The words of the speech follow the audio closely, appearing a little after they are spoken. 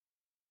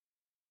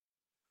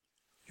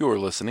You are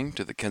listening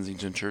to the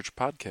Kensington Church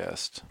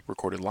Podcast,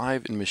 recorded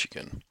live in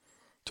Michigan.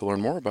 To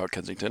learn more about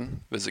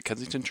Kensington, visit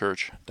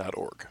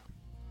kensingtonchurch.org.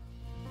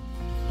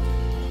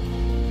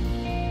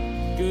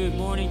 Good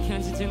morning,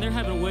 Kensington. They're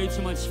having way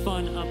too much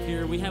fun up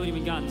here. We haven't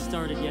even gotten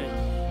started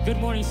yet. Good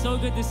morning. So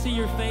good to see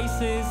your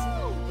faces.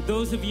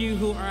 Those of you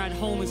who are at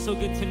home, it's so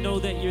good to know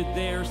that you're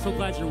there. So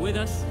glad you're with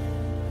us.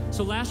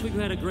 So last week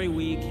we had a great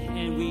week,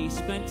 and we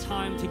spent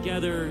time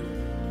together,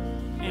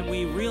 and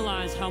we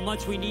realized how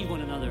much we need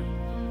one another.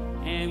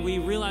 And we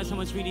realize how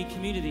much we need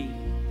community.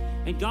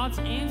 And God's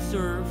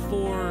answer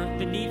for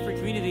the need for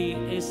community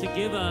is to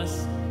give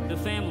us the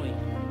family.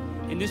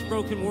 In this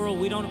broken world,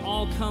 we don't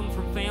all come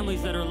from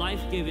families that are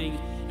life-giving.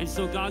 And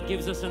so God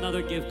gives us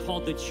another gift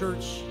called the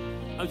Church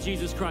of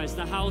Jesus Christ,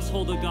 the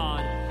household of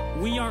God.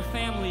 We are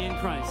family in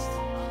Christ.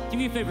 Do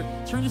me a favor.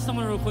 Turn to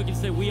someone real quick and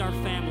say, we are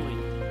family.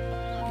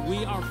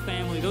 We are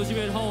family. Those of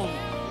you at home,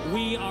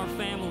 we are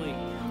family.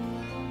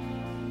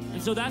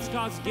 And so that's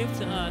God's gift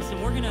to us,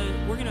 and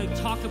we're gonna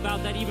talk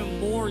about that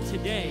even more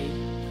today.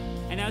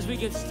 And as we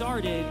get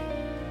started,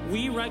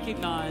 we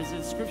recognize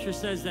that Scripture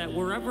says that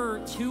wherever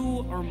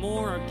two or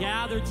more are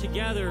gathered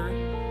together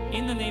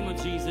in the name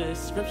of Jesus,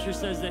 Scripture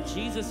says that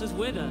Jesus is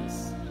with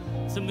us.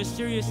 It's a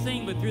mysterious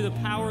thing, but through the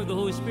power of the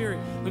Holy Spirit,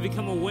 we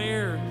become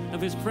aware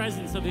of His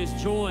presence, of His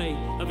joy,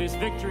 of His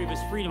victory, of His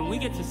freedom. We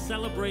get to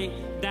celebrate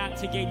that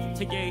today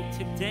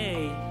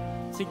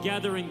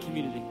together in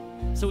community.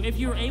 So if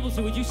you're able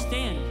to, would you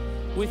stand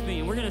with me?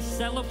 And we're going to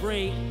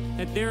celebrate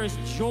that there is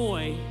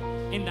joy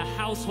in the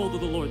household of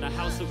the Lord, the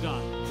house of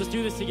God. Let's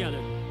do this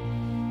together.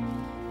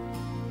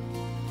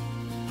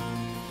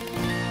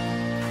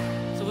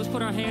 So let's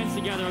put our hands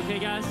together, okay,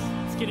 guys?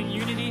 Let's get in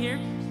unity here.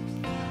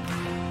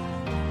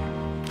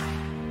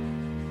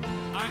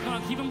 All right, come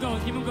on, keep them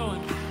going, keep them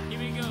going. Here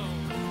we go.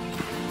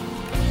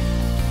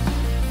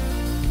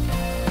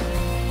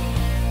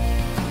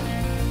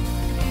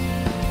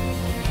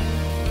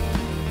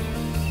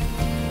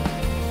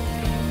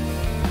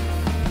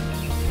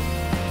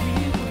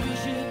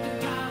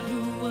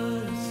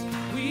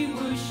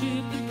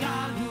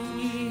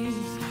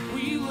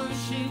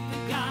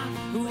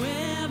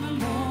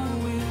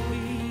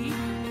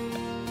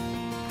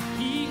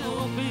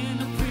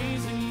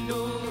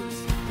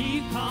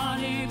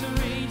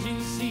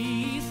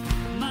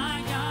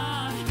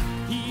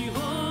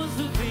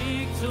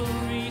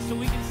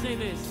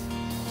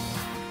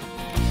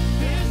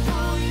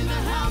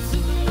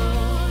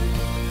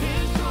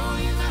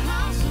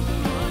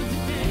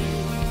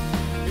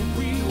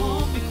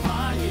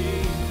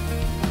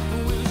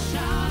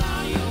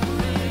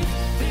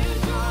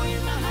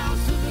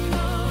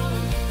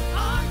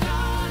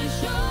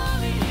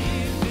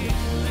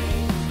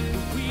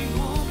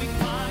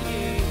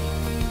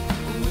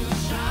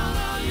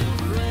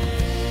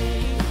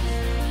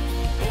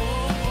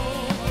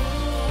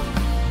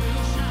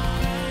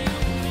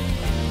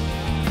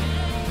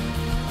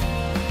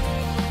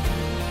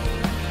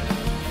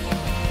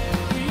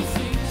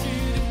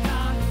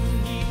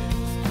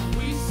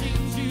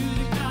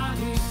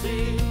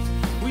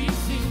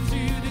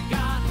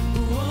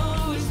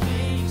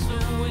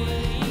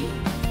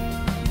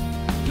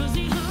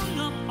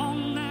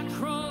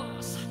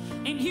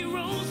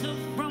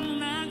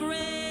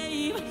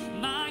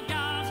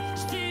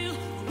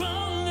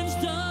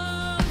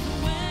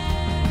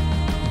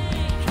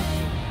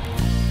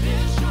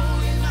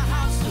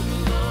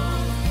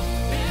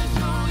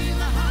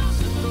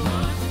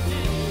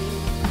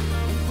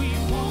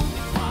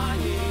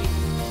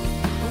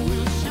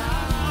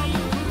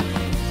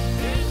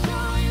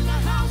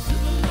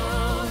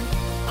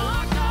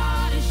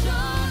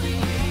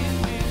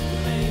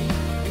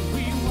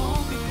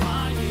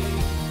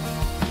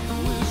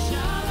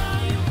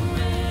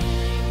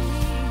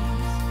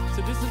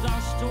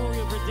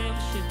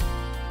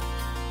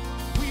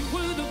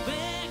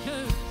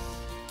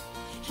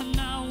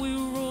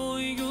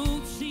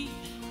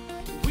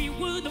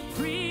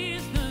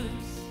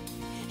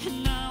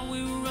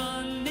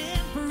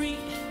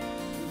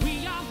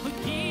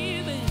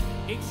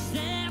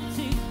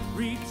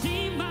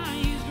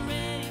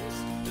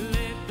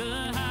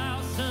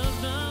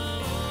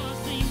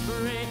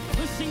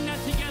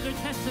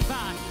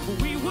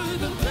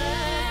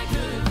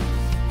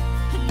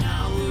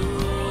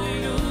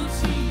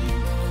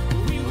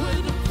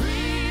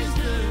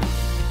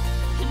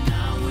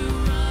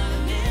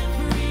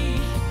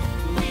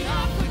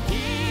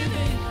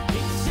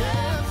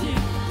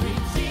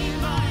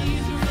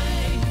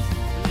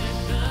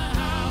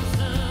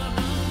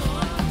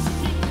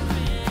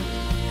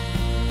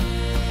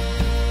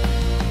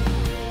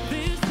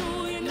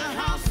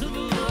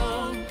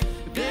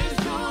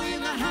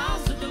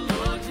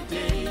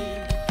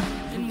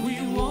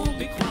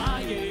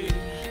 Quiet.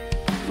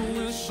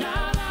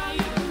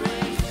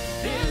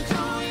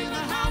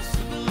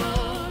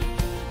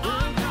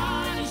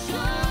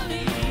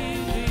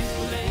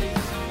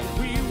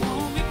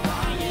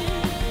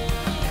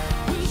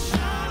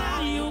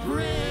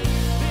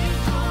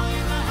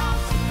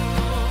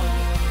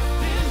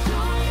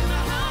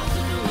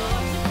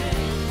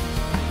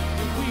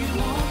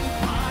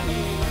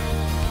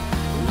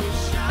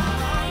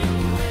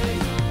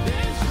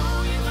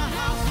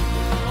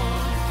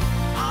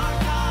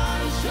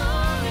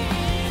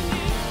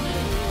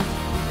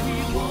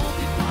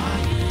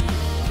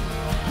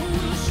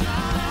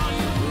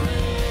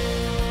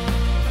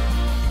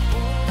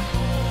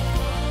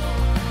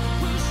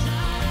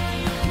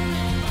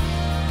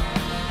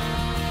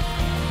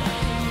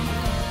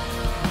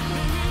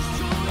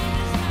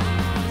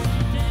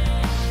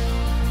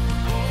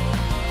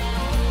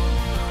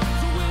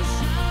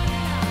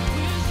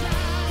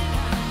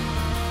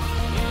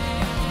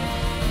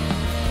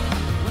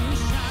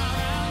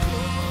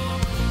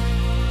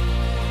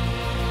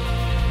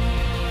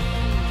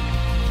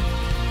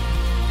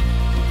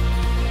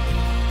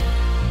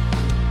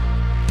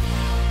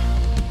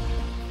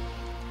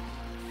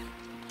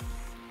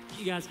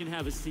 You guys can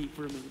have a seat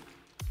for a minute.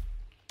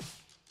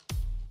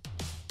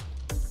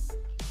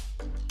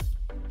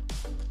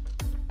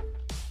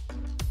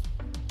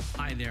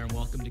 Hi there and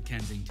welcome to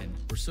Kensington.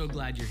 We're so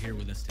glad you're here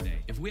with us today.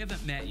 If we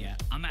haven't met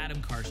yet, I'm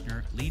Adam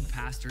Karshner, lead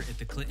pastor at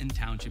the Clinton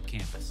Township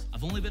campus.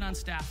 I've only been on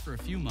staff for a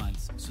few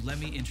months, so let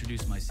me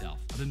introduce myself.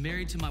 I've been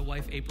married to my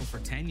wife April for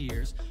 10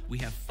 years. We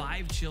have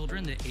 5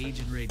 children that age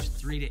and range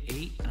 3 to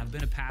 8, and I've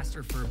been a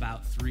pastor for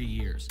about 3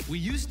 years. We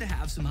used to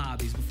have some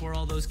hobbies before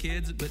all those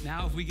kids, but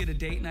now if we get a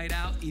date night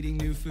out eating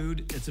new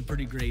food, it's a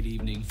pretty great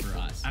evening for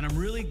us. And I'm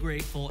really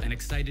grateful and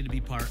excited to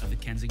be part of the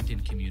Kensington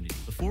community.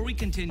 Before we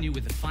continue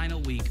with the final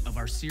week of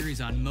our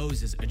series on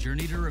Moses, A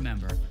Journey to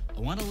Remember, I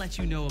want to let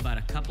you know about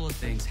a couple of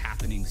things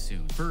happening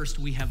soon. First,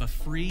 we have a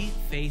free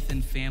faith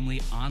and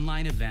family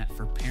online event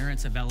for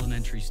parents of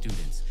elementary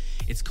students.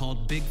 It's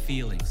called Big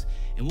Feelings,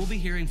 and we'll be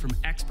hearing from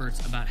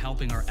experts about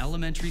helping our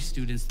elementary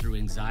students through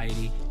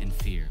anxiety and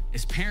fear.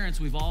 As parents,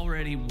 we've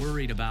already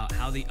worried about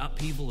how the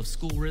upheaval of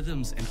school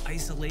rhythms and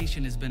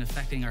isolation has been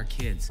affecting our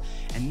kids.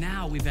 And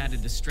now we've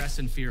added the stress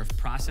and fear of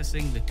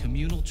processing the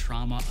communal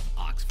trauma of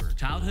Oxford.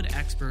 Childhood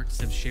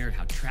experts have shared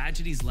how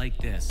tragedies like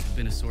this have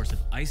been a source of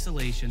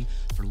isolation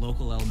for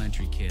local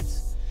elementary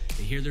kids.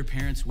 They hear their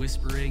parents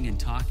whispering and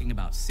talking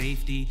about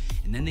safety,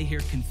 and then they hear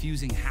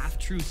confusing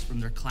half-truths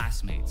from their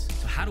classmates.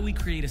 So how do we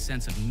create a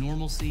sense of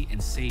normalcy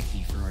and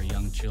safety for our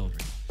young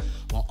children,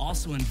 while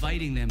also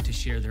inviting them to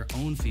share their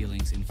own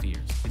feelings and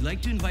fears? We'd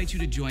like to invite you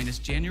to join us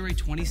January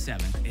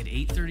 27th at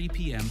 8:30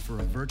 p.m. for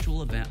a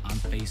virtual event on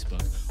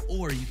Facebook,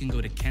 or you can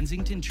go to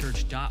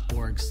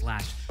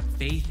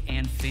kensingtonchurch.org/faith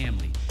and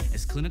family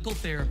as clinical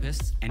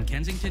therapists and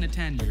Kensington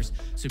attenders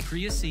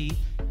Supriya C.,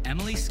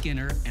 Emily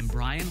Skinner, and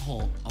Brian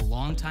Holt, a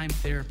longtime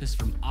therapist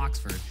from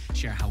Oxford,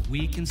 share how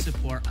we can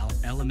support our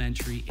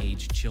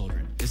elementary-age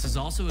children. This is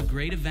also a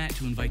great event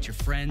to invite your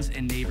friends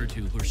and neighbors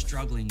to who are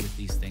struggling with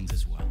these things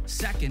as well.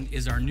 Second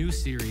is our new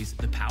series,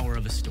 The Power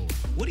of a Story.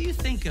 What do you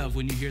think of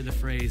when you hear the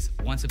phrase,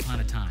 once upon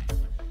a time?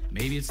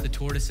 Maybe it's The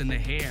Tortoise and the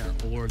Hare,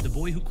 or The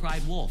Boy Who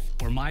Cried Wolf,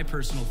 or my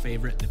personal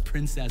favorite, The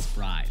Princess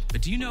Bride.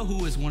 But do you know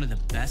who was one of the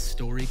best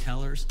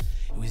storytellers?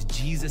 It was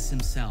Jesus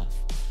himself.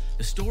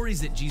 The stories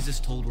that Jesus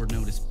told were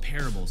known as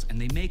parables, and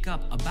they make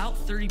up about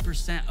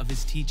 30% of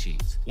his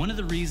teachings. One of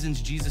the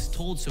reasons Jesus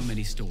told so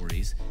many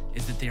stories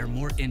is that they are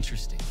more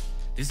interesting.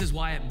 This is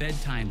why at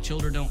bedtime,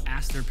 children don't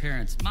ask their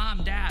parents,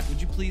 "Mom, Dad, would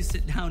you please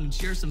sit down and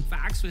share some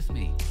facts with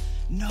me?"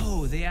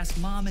 No, they ask,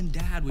 "Mom and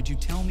Dad, would you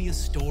tell me a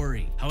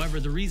story?" However,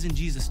 the reason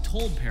Jesus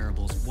told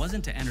parables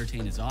wasn't to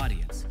entertain his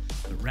audience,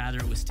 but rather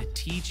it was to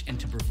teach and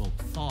to provoke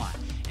thought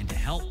and to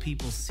help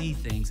people see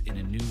things in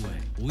a new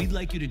way. We'd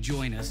like you to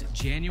join us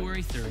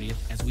January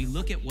 30th as we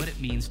look at what it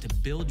means to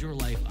build your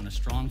life on a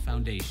strong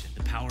foundation,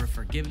 the power of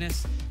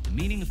forgiveness, the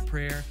meaning of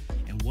prayer,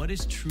 and what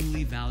is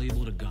truly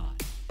valuable to God.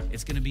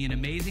 It's going to be an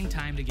amazing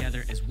time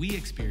together as we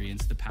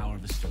experience the power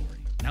of a story.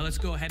 Now let's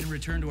go ahead and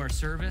return to our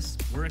service.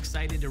 We're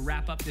excited to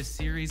wrap up this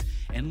series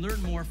and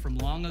learn more from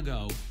long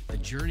ago, the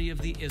journey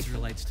of the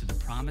Israelites to the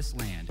promised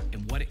land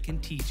and what it can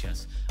teach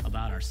us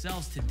about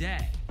ourselves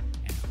today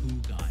and who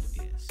God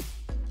is.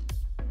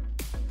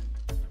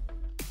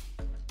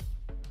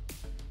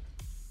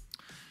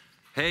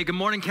 Hey, good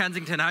morning,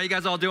 Kensington. How are you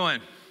guys all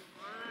doing?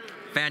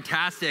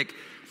 Fantastic.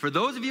 For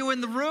those of you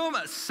in the room,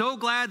 so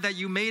glad that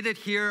you made it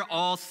here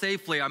all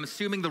safely. I'm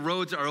assuming the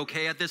roads are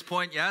okay at this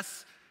point,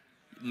 yes?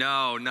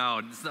 No,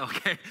 it's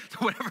okay. So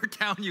whatever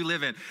town you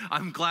live in,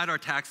 I'm glad our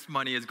tax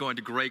money is going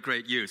to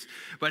great use.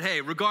 But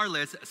hey,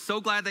 regardless, so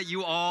glad that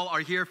you all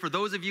are here. For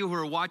those of you who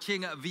are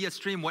watching via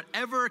stream,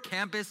 whatever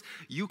campus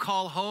you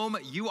call home,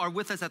 you are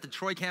with us at the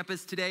Troy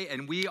campus today,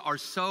 and we are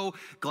so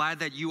glad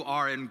that you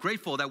are and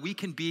grateful that we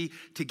can be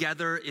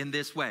together in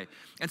this way.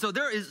 And so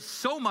there is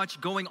so much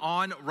going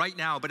on right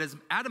now, but as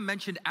Adam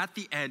mentioned at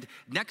the end,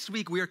 next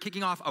week we are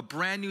kicking off a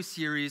brand new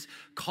series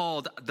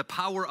called The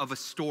Power of a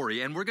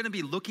Story, and we're going to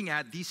be looking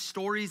at these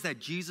stories that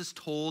Jesus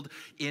told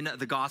in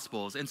the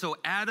Gospels. And so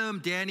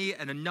Adam, Danny,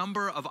 and a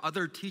number of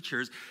other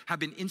teachers have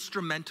been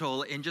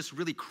instrumental in just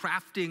really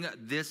crafting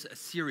this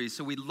series.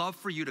 So we'd love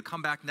for you to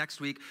come back next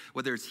week,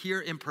 whether it's here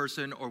in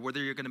person or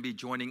whether you're going to be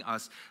joining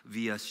us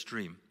via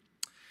stream.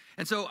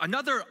 And so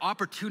another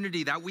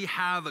opportunity that we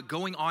have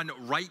going on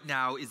right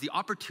now is the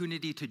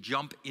opportunity to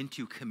jump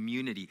into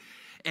community.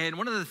 And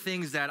one of the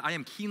things that I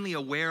am keenly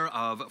aware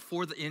of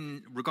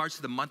in regards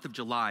to the month of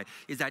July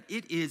is that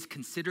it is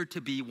considered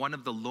to be one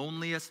of the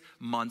loneliest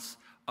months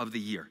of the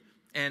year.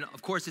 And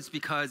of course, it's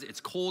because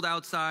it's cold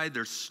outside,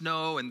 there's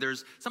snow, and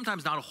there's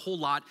sometimes not a whole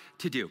lot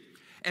to do.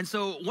 And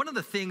so one of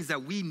the things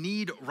that we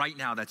need right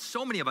now, that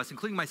so many of us,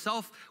 including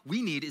myself,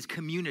 we need is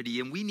community,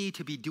 and we need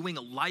to be doing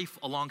life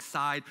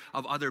alongside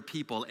of other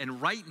people.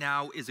 And right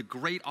now is a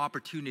great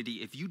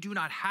opportunity, if you do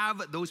not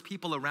have those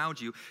people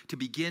around you, to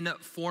begin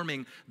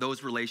forming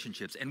those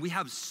relationships. And we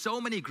have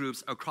so many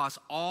groups across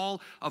all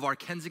of our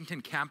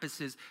Kensington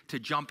campuses to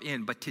jump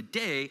in. But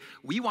today,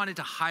 we wanted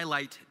to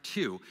highlight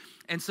 2.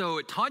 And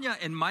so Tanya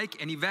and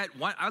Mike and Yvette,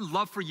 I'd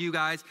love for you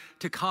guys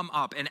to come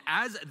up. And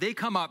as they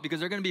come up, because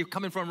they're going to be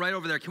coming from right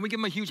over there, can we give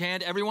them a huge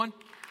hand, everyone?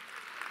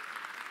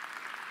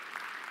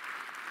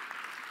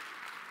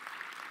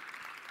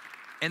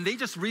 And they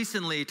just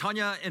recently,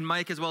 Tanya and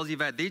Mike as well as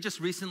Yvette, they just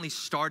recently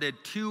started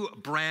 2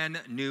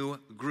 brand new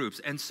groups.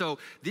 And so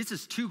this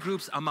is 2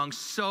 groups among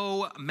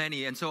so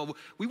many. And so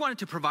we wanted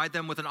to provide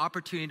them with an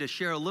opportunity to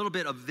share a little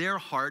bit of their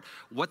heart,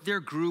 what their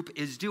group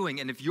is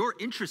doing. And if you're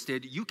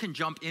interested, you can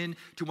jump in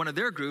to one of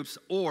their groups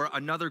or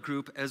another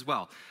group as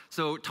well.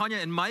 So Tanya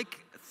and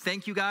Mike,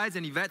 thank you guys,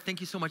 and Yvette, thank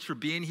you so much for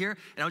being here.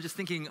 And I was just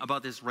thinking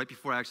about this right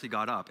before I actually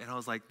got up. And I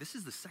was like, this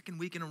is the second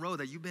week in a row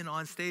that you've been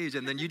on stage.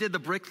 And then you did the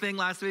brick thing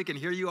last week, and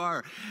here you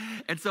are.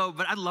 And so,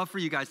 but I'd love for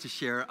you guys to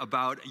share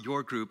about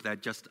your group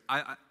that just,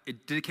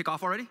 did it kick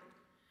off already?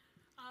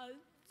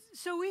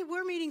 So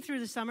we're meeting through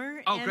the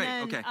summer. Oh, and great,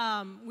 then, okay.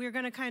 We're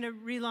going to kind of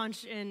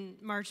relaunch in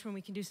March when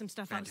we can do some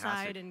stuff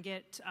outside and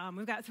get,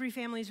 we've got 3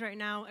 families right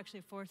now,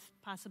 actually a 4th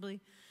possibly.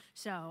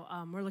 So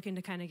we're looking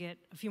to kind of get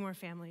a few more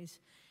families.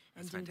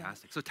 That's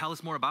fantastic. So tell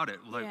us more about it.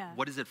 Like, yeah.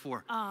 What is it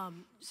for?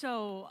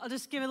 So I'll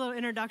just give a little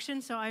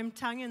introduction. So I'm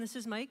Tanya, and this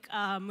is Mike.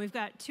 We've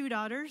got 2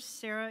 daughters.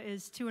 Sarah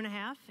is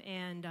 2.5,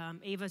 and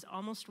Ava's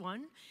almost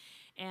 1.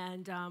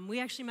 And we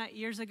actually met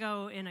years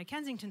ago in a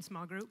Kensington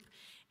small group.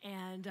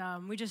 And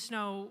we just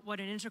know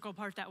what an integral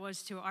part that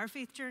was to our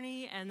faith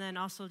journey, and then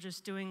also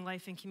just doing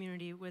life in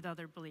community with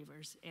other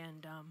believers.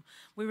 And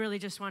we really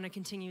just want to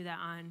continue that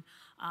on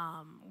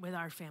with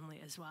our family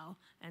as well.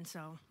 And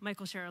so Mike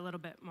will share a little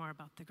bit more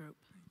about the group.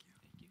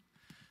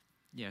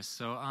 Yes.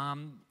 So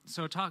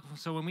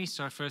when we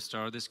first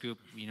started this group,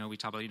 we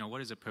talked about,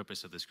 what is the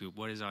purpose of this group?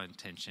 What is our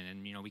intention?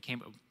 And we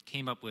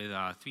came up with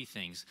 3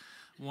 things.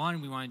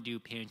 One, we want to do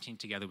parenting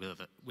together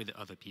with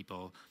other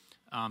people.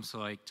 So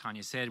like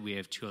Tanya said, we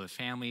have 2 other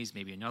families,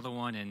 maybe another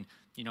one, and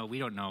we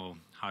don't know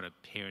how to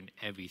parent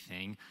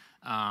everything.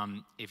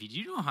 If you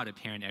do know how to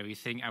parent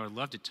everything, I would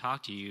love to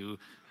talk to you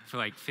for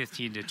like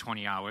 15 to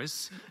 20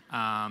 hours.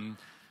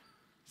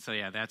 So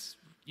yeah, that's.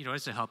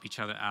 It's to help each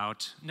other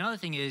out. Another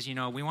thing is,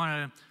 we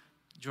want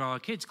to draw our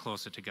kids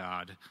closer to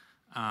God.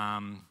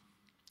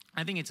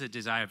 I think it's a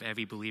desire of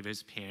every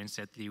believer's parents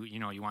that,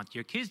 you want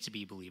your kids to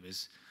be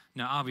believers.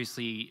 Now,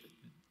 obviously,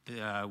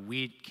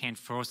 we can't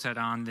force that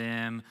on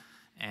them,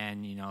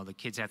 and, the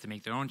kids have to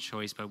make their own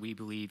choice, but we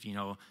believe,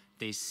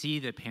 they see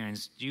the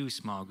parents do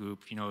small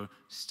group,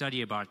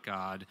 study about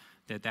God,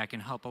 that can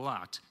help a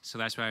lot. So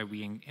that's why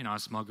in our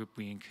small group,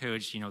 we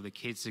encourage, the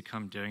kids to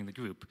come during the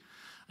group.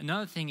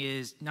 Another thing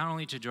is not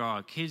only to draw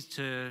our kids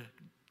to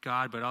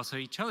God, but also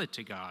each other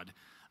to God.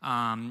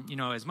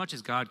 As much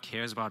as God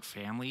cares about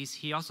families,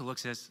 he also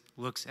looks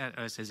at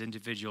us as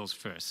individuals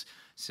first.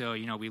 So,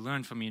 we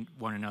learn from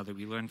one another.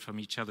 We learn from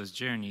each other's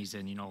journeys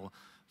and,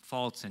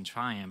 faults and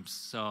triumphs.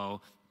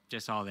 So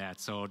just all that.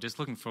 So just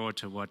looking forward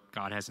to what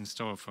God has in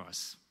store for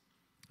us.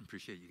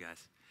 Appreciate you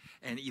guys.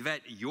 And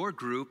Yvette, your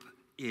group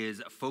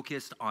is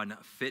focused on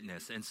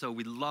fitness. And so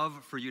we'd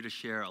love for you to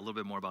share a little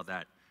bit more about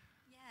that.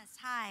 Yes,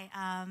 hi.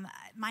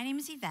 My name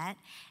is Yvette,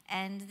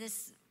 and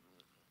this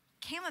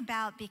came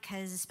about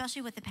because,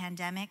 especially with the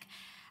pandemic,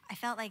 I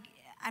felt like,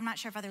 I'm not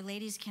sure if other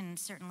ladies can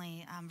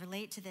certainly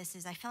relate to this,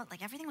 is I felt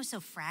like everything was so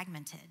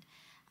fragmented.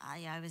 I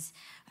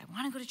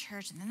want to go to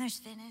church, and then there's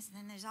fitness, and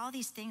then there's all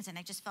these things, and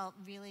I just felt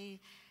really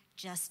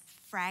just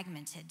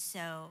fragmented.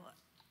 So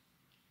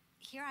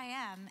here I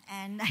am,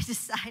 and I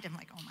decide, I'm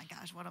like, oh my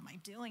gosh, what am I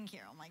doing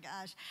here? Oh my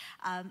gosh.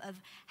 Of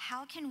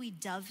how can we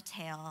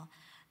dovetail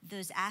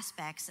those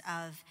aspects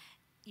of,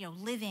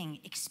 living,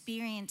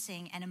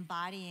 experiencing, and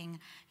embodying,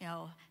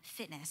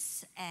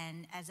 fitness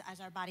and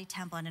as our body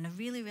temple, and in a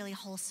really, really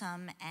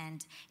wholesome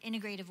and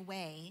integrative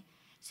way,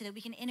 so that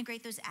we can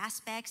integrate those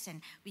aspects,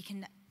 and we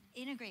can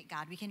integrate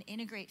God, we can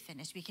integrate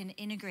fitness, we can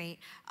integrate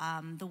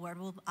the Word.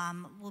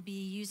 We'll be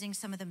using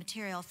some of the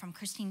material from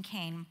Christine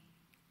Kane,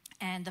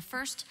 and the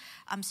first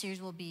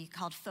series will be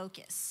called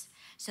Focus.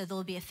 So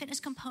there'll be a fitness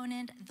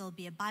component, there'll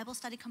be a Bible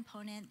study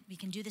component. We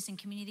can do this in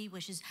community,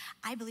 which is,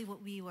 I believe,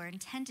 what we were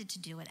intended to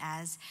do it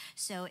as.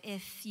 So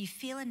if you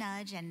feel a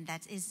nudge and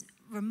that is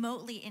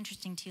remotely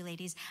interesting to you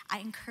ladies, I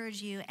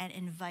encourage you and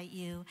invite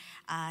you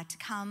to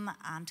come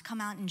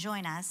out and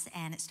join us.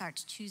 And it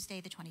starts Tuesday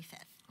the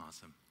 25th.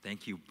 Awesome.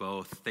 Thank you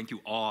both. Thank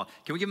you all.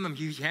 Can we give them a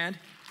huge hand?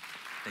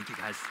 Thank you,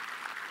 guys.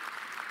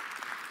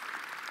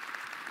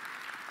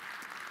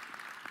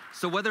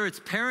 So whether it's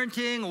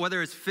parenting,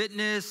 whether it's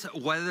fitness,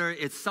 whether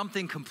it's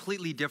something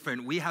completely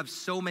different, we have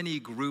so many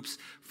groups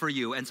for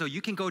you. And so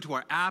you can go to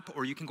our app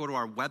or you can go to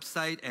our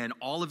website, and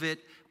all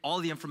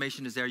the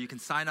information is there. You can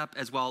sign up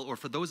as well. Or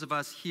for those of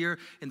us here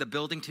in the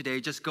building today,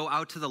 just go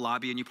out to the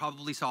lobby, and you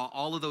probably saw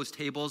all of those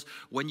tables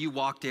when you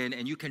walked in,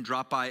 and you can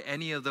drop by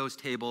any of those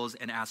tables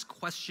and ask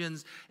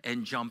questions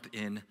and jump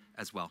in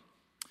as well.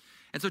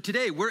 And so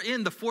today, we're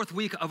in the 4th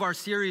week of our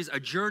series, A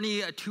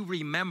Journey to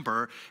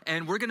Remember,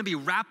 and we're going to be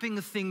wrapping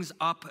things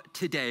up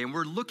today. And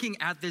we're looking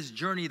at this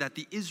journey that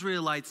the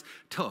Israelites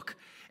took.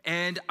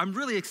 And I'm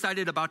really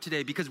excited about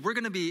today because we're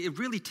going to be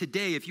really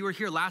today, if you were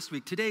here last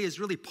week, today is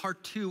really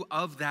part 2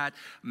 of that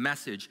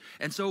message.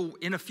 And so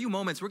in a few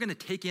moments, we're going to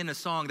take in a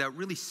song that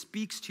really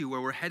speaks to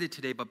where we're headed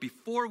today. But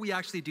before we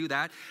actually do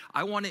that,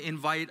 I want to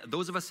invite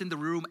those of us in the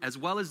room, as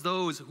well as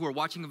those who are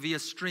watching via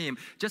stream,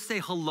 just say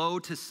hello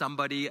to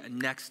somebody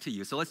next to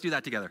you. So let's do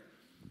that together.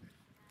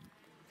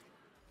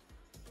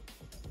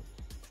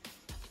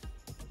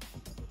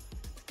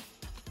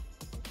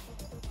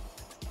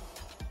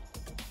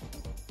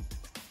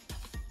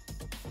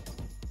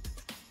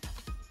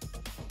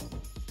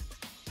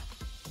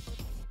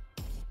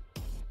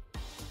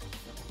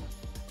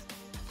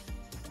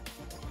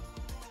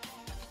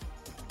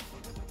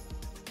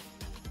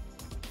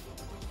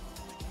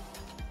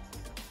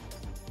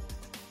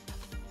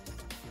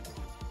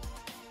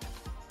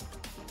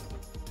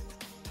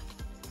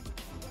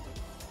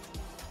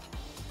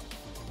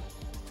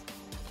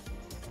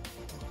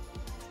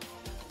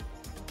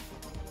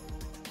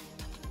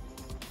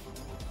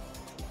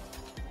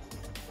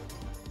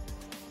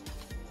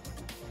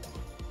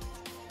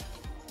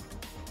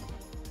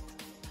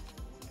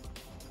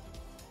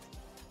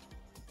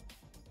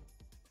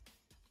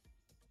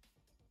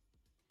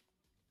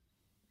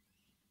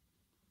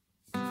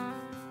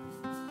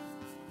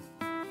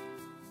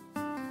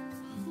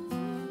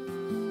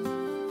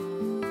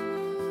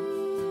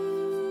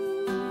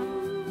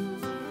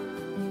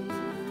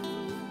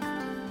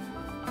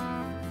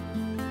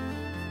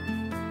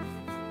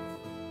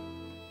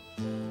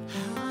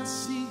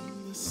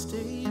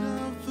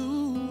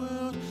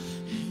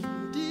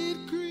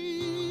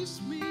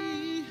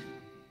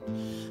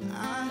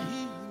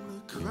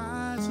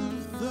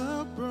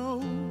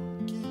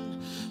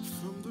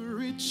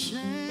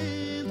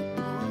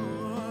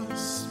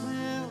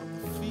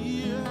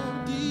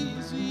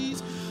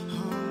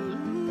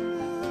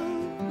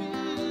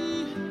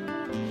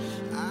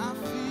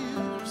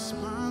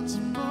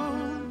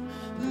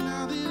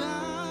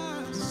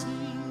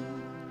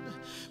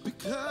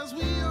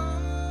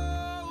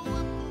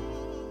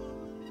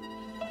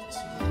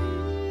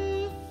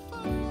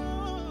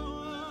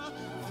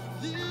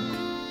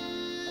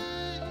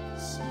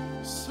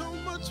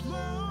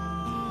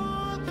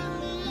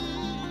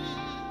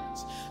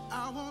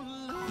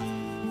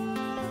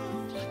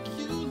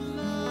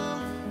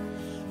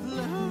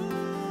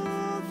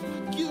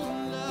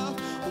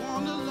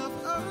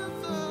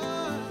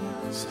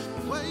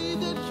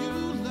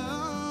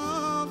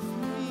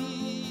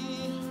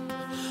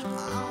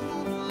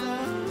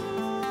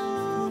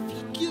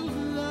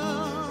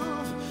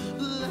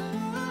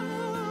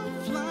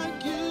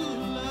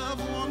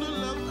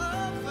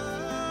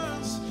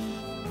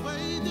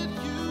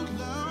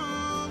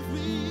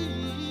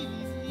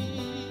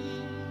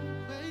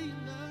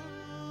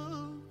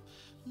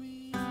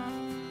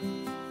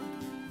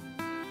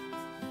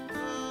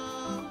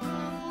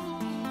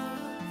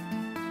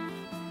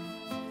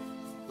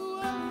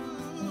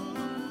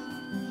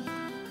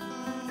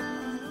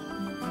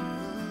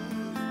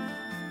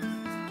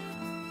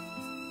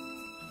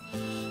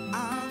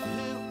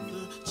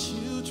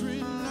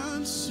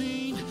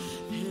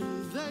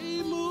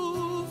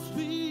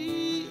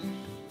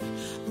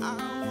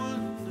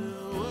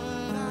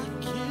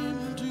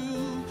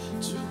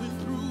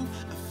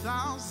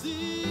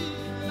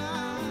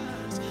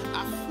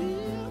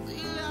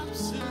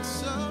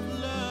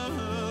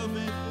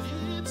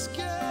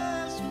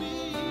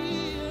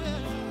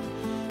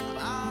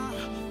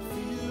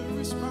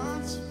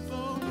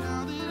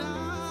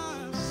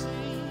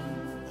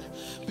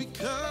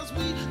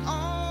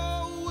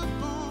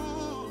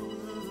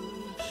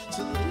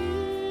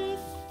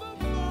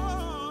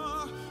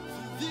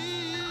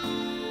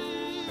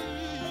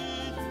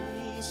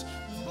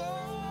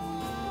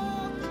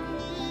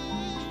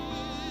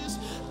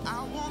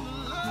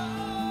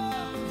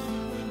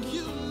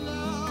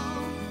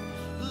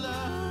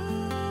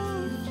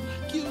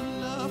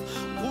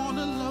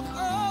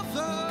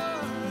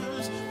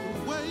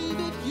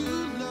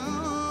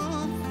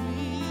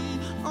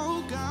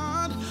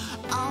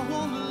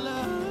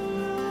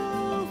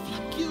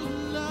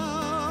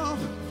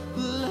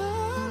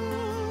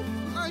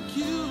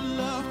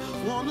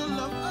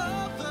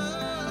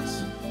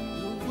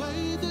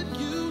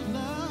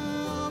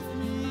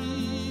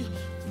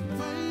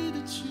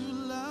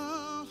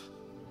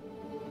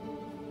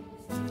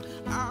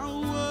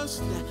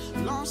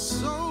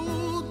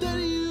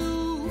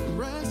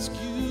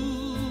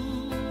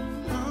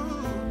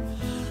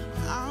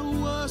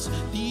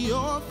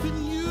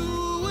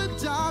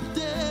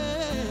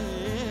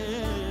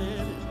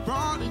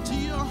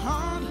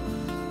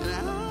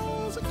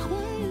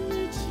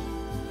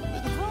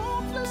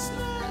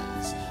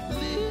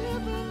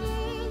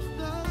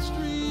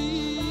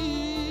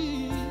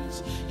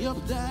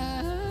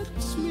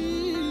 That's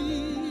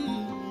me.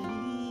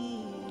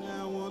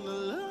 I wanna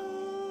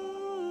love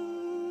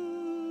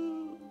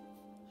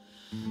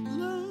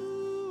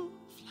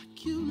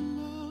like you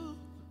love,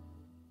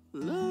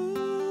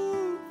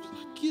 love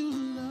like you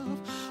love.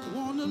 I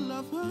wanna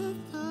love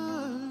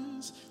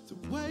others the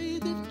way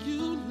that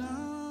you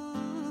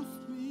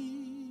love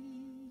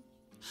me.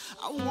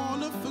 I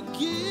wanna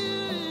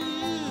forgive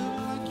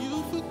like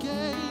you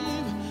forgave,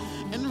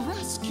 and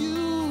rescue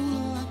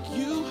like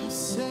you have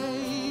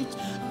saved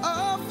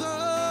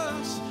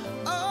others,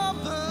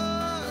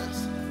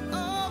 others,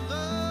 others.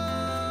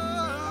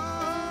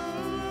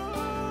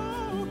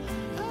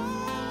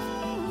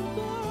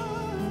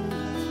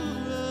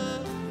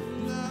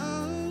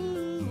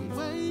 The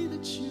way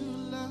that you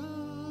love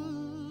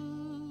me,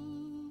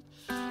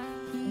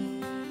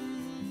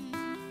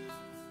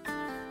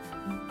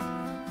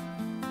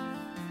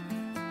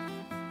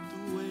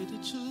 way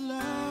that you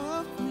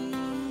love me.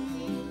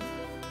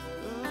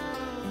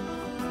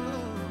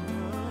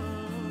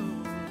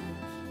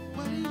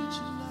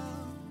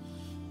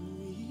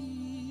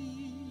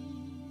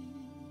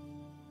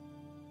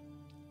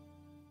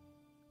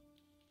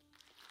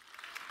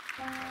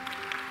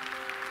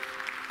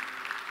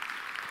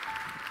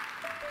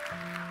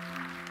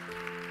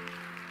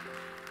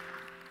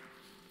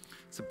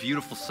 It's a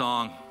beautiful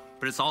song,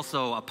 but it's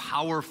also a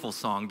powerful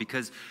song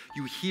because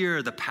you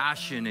hear the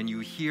passion and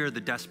you hear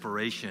the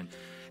desperation.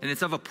 And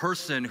it's of a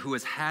person who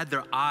has had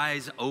their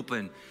eyes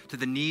open to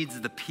the needs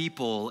of the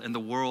people in the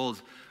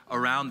world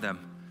around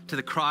them, to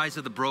the cries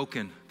of the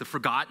broken, the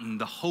forgotten,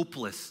 the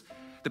hopeless,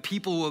 the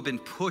people who have been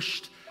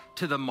pushed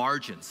to the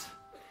margins.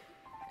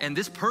 And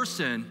this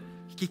person,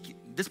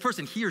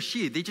 he or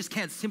she, they just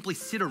can't simply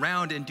sit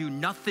around and do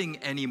nothing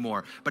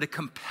anymore, but it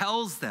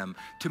compels them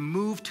to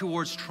move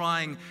towards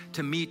trying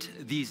to meet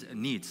these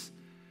needs.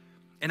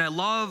 And I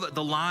love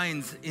the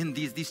lines in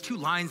these two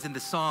lines in the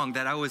song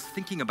that I was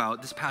thinking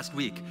about this past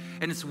week.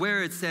 And it's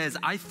where it says,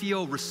 I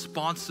feel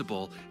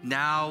responsible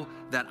now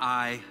that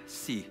I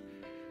see,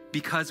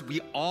 because we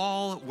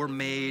all were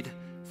made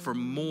for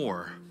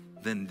more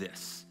than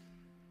this.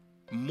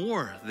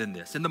 More than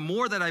this. And the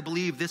more that I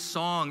believe this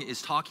song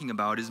is talking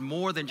about is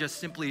more than just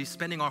simply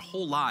spending our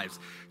whole lives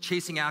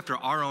chasing after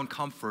our own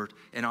comfort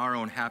and our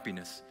own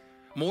happiness.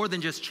 More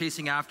than just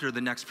chasing after the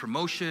next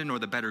promotion or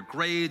the better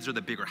grades or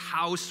the bigger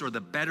house or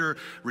the better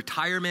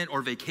retirement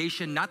or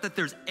vacation. Not that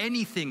there's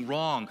anything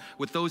wrong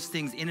with those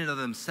things in and of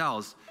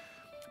themselves,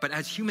 but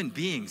as human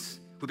beings,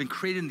 we've been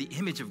created in the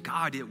image of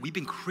God. We've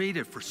been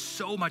created for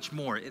so much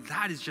more.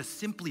 That is just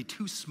simply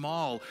too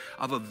small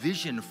of a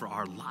vision for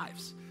our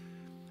lives,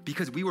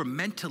 because we were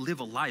meant to live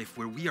a life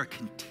where we are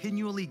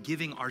continually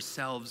giving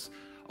ourselves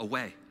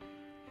away.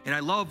 And I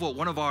love what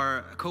one of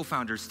our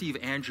co-founders, Steve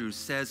Andrews,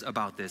 says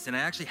about this. And I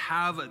actually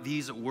have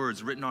these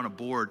words written on a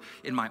board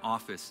in my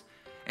office.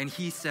 And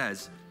he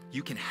says,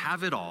 you can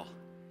have it all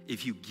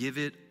if you give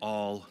it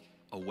all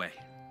away.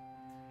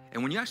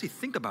 And when you actually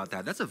think about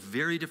that, that's a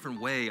very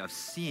different way of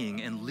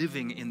seeing and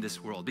living in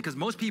this world. Because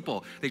most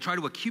people, they try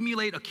to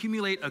accumulate,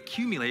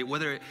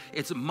 whether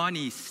it's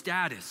money,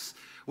 status,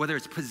 whether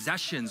it's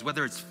possessions,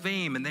 whether it's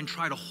fame, and then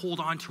try to hold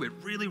on to it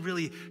really,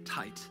 really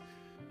tight.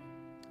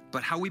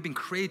 But how we've been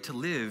created to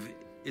live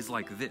is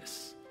like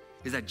this,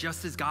 is that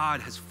just as God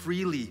has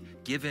freely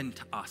given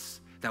to us,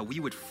 that we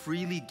would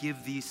freely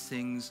give these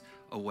things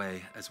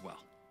away as well.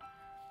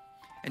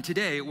 And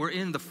today, we're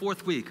in the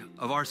fourth week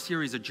of our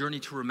series, A Journey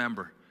to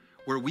Remember,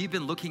 where we've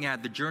been looking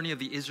at the journey of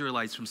the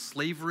Israelites from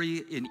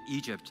slavery in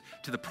Egypt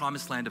to the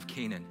promised land of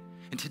Canaan.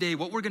 And today,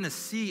 what we're gonna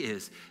see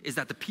is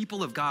that the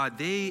people of God,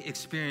 they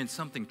experienced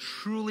something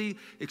truly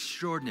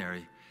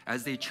extraordinary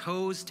as they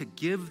chose to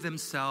give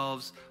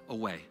themselves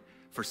away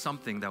for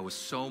something that was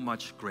so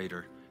much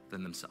greater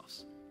than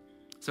themselves.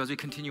 So as we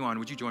continue on,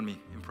 would you join me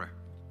in prayer?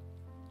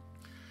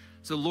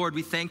 So Lord,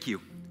 we thank you.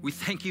 We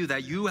thank you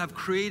that you have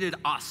created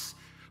us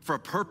for a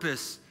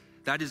purpose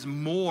that is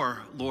more,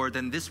 Lord,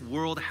 than this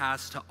world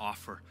has to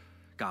offer,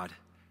 God.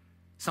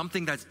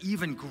 Something that's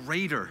even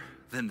greater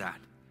than that.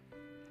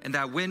 And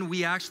that when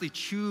we actually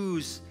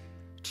choose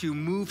to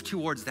move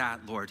towards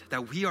that, Lord,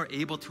 that we are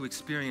able to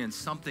experience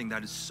something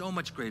that is so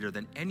much greater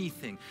than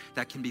anything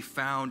that can be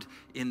found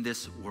in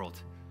this world.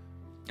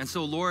 And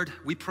so, Lord,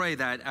 we pray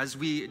that as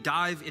we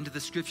dive into the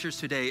scriptures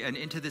today and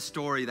into this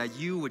story, that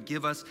you would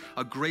give us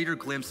a greater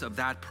glimpse of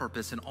that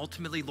purpose. And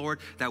ultimately, Lord,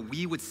 that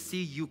we would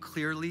see you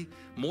clearly,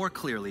 more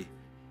clearly,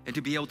 and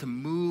to be able to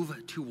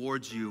move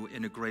towards you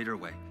in a greater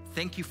way.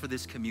 Thank you for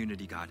this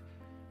community, God.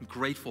 I'm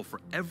grateful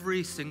for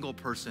every single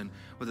person,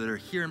 whether they're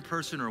here in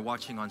person or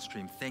watching on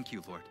stream. Thank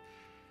you, Lord.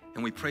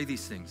 And we pray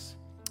these things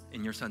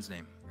in your Son's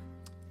name.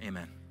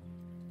 Amen.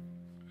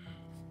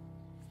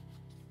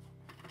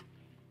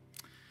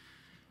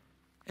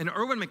 And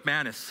Erwin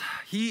McManus,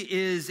 he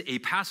is a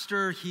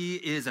pastor, he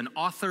is an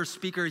author,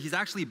 speaker. He's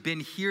actually been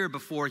here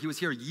before. He was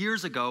here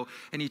years ago,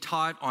 and he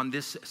taught on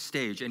this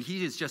stage. And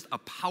he is just a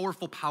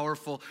powerful,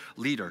 powerful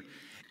leader.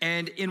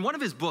 And in one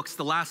of his books,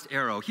 The Last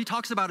Arrow, he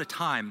talks about a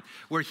time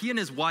where he and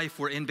his wife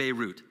were in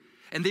Beirut.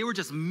 And they were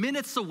just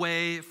minutes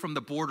away from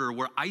the border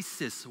where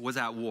ISIS was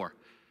at war.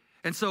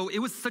 And so it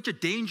was such a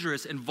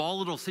dangerous and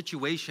volatile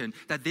situation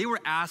that they were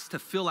asked to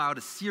fill out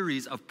a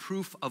series of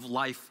proof of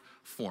life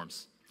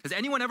forms. Has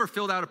anyone ever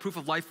filled out a proof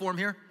of life form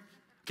here?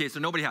 Okay, so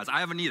nobody has. I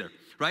haven't either,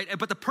 right?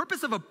 But the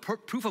purpose of a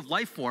proof of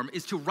life form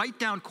is to write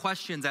down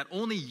questions that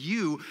only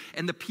you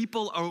and the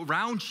people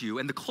around you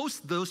and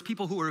those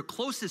people who are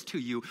closest to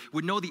you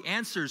would know the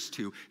answers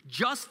to,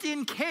 just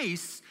in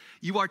case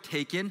you are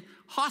taken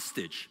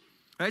hostage.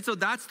 Right? So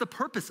that's the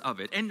purpose of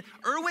it. And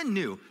Erwin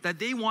knew that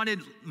they wanted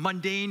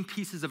mundane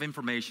pieces of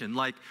information,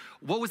 like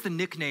what was the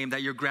nickname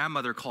that your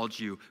grandmother called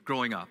you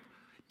growing up?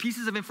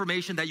 Pieces of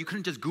information that you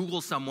couldn't just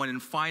Google someone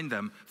and find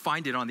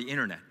it on the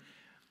internet.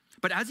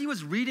 But as he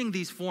was reading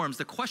these forms,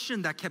 the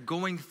question that kept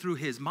going through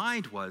his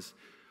mind was,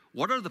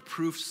 what are the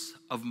proofs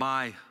of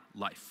my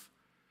life?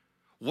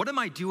 What am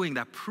I doing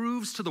that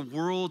proves to the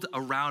world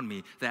around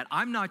me that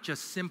I'm not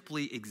just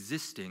simply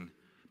existing,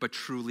 but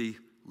truly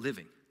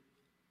living?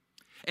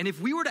 And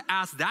if we were to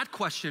ask that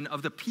question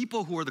of the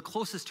people who are the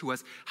closest to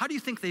us, how do you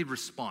think they'd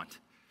respond?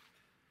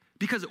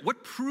 Because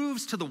what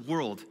proves to the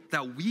world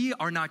that we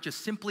are not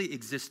just simply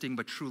existing,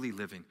 but truly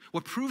living?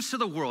 What proves to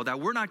the world that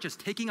we're not just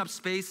taking up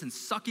space and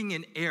sucking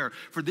in air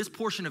for this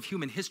portion of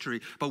human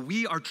history, but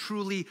we are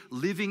truly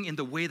living in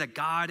the way that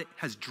God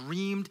has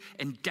dreamed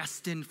and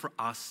destined for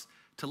us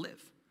to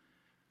live?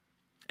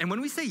 And when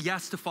we say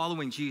yes to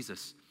following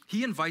Jesus,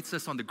 he invites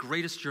us on the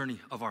greatest journey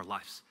of our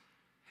lives.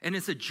 And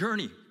it's a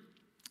journey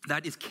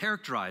that is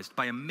characterized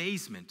by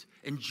amazement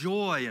and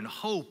joy and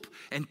hope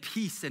and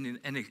peace and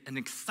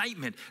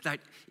excitement that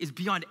is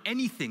beyond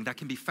anything that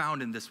can be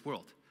found in this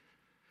world.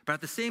 But at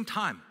the same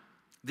time,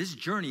 this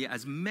journey,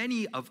 as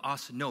many of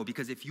us know,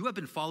 because if you have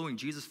been following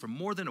Jesus for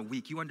more than a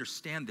week, you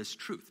understand this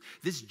truth.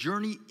 This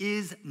journey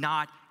is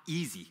not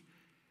easy.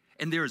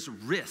 And there's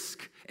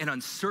risk and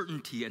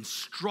uncertainty and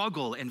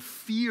struggle and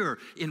fear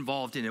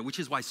involved in it, which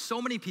is why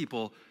so many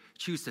people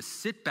choose to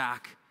sit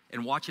back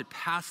and watch it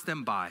pass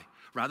them by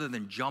rather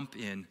than jump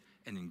in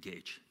and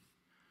engage.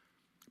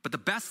 But the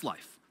best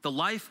life, the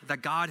life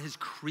that God has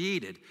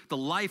created, the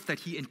life that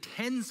he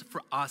intends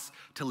for us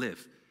to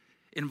live,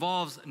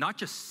 involves not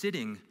just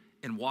sitting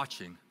and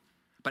watching,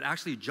 but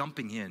actually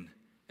jumping in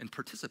and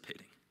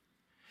participating.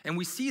 And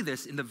we see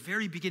this in the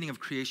very beginning of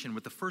creation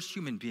with the first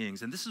human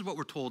beings. And this is what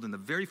we're told in the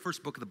very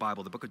first book of the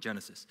Bible, the book of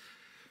Genesis.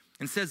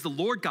 And it says, the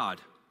Lord God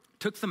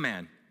took the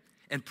man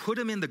and put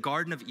him in the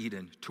Garden of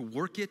Eden to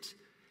work it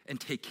and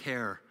take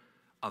care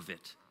of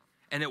it.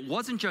 And it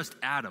wasn't just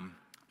Adam,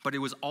 but it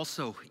was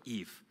also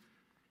Eve.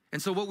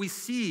 And so what we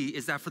see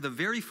is that for the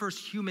very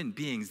first human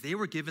beings, they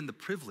were given the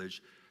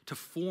privilege to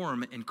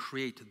form and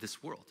create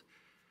this world.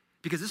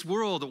 Because this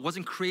world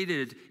wasn't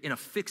created in a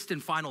fixed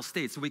and final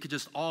state, so we could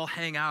just all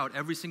hang out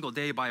every single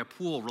day by a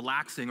pool,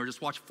 relaxing, or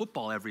just watch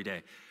football every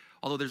day.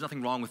 Although there's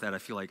nothing wrong with that, I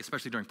feel like,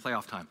 especially during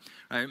playoff time,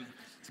 right?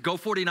 So go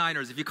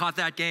 49ers if you caught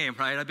that game,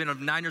 right? I've been a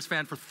Niners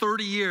fan for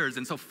 30 years,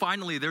 and so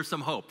finally there's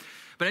some hope.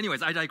 But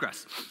anyways, I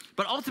digress.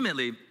 But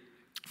ultimately,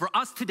 for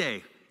us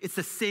today, it's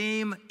the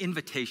same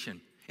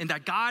invitation in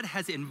that God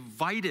has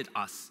invited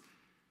us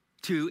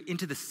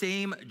into the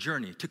same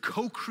journey, to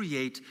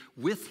co-create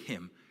with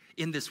him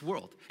in this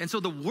world. And so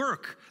the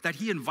work that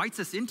he invites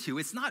us into,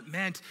 it's not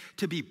meant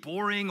to be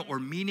boring or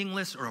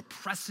meaningless or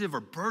oppressive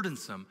or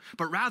burdensome,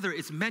 but rather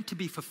it's meant to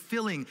be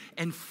fulfilling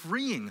and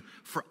freeing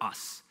for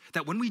us.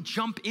 That when we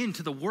jump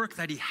into the work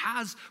that he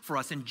has for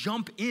us and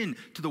jump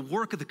into the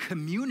work of the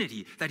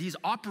community that he's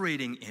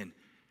operating in,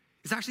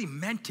 it's actually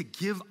meant to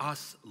give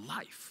us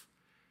life.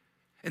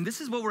 And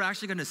this is what we're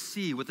actually going to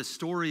see with the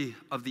story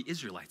of the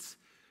Israelites.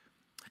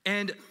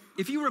 And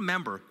if you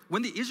remember,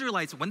 when the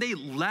Israelites, when they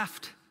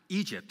left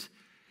Egypt,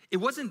 they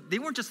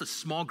weren't just a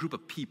small group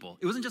of people.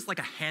 It wasn't just like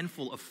a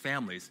handful of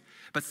families.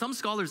 But some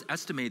scholars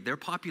estimate their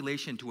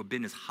population to have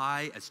been as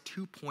high as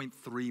 2.3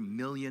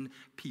 million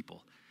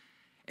people.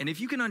 And if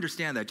you can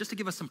understand that, just to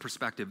give us some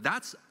perspective,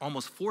 that's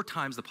almost 4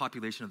 times the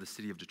population of the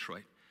city of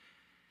Detroit.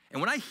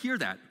 And when I hear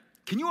that,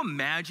 can you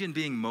imagine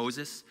being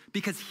Moses?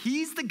 Because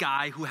he's the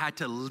guy who had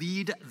to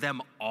lead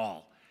them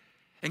all.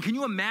 And can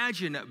you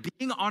imagine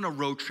being on a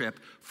road trip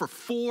for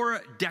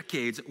 4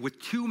 decades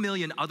with 2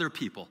 million other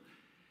people?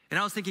 And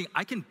I was thinking,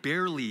 I can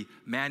barely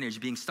manage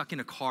being stuck in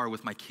a car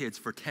with my kids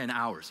for 10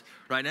 hours,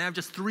 right? And I have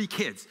just 3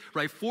 kids,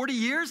 right? 40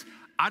 years,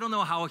 I don't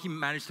know how he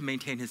managed to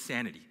maintain his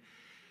sanity.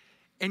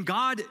 And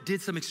God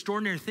did some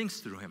extraordinary things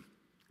through him.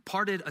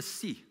 Parted a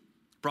sea,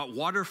 brought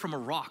water from a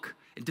rock,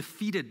 and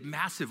defeated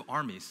massive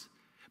armies.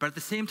 But at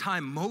the same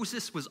time,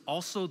 Moses was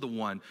also the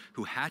one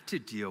who had to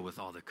deal with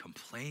all the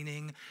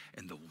complaining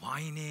and the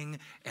whining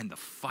and the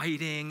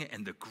fighting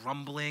and the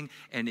grumbling.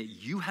 And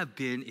if you have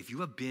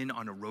been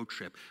on a road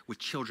trip with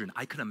children,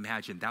 I can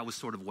imagine that was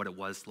sort of what it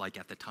was like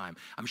at the time.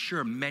 I'm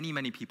sure many,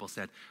 many people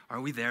said,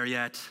 "Are we there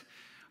yet?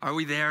 Are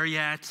we there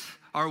yet?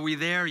 Are we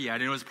there yet?"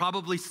 And it was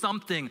probably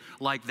something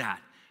like that.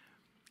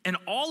 And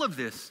all of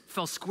this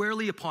fell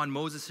squarely upon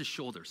Moses'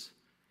 shoulders.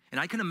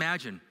 And I can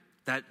imagine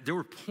that there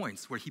were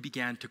points where he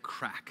began to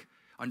crack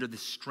under the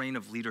strain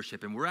of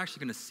leadership. And we're actually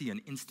going to see an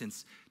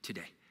instance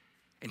today.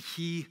 And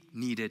he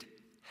needed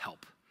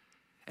help.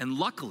 And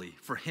luckily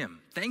for him,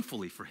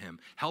 thankfully for him,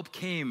 help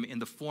came in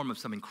the form of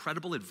some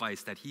incredible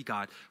advice that he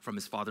got from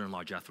his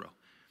father-in-law, Jethro.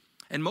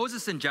 And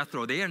Moses and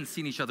Jethro, they hadn't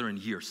seen each other in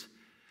years.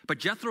 But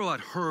Jethro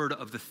had heard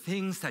of the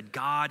things that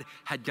God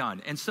had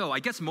done. And so I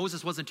guess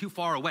Moses wasn't too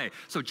far away.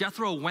 So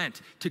Jethro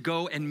went to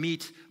go and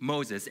meet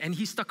Moses. And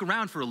he stuck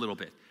around for a little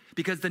bit.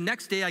 Because the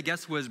next day, I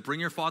guess, was bring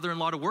your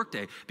father-in-law to work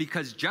day.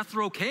 Because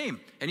Jethro came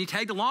and he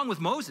tagged along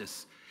with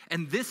Moses.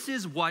 And this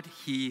is what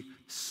he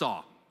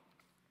saw.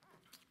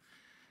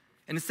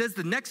 And it says,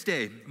 the next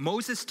day,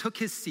 Moses took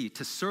his seat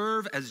to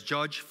serve as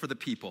judge for the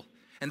people.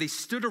 And they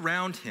stood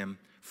around him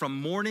from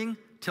morning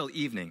till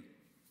evening.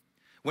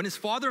 When his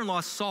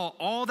father-in-law saw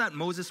all that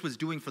Moses was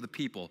doing for the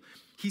people,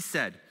 he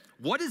said,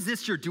 "What is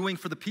this you're doing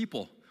for the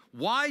people?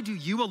 Why do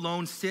you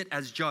alone sit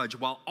as judge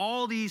while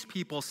all these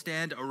people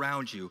stand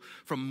around you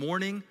from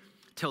morning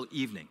till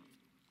evening?"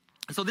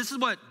 And so this is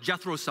what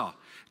Jethro saw.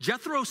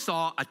 Jethro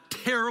saw a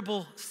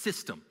terrible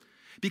system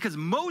because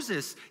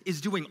Moses is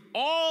doing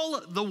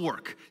all the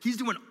work. He's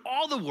doing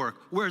all the work,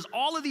 whereas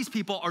all of these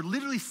people are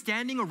literally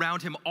standing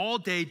around him all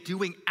day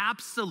doing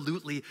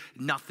absolutely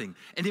nothing.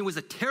 And it was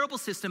a terrible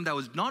system that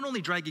was not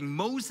only dragging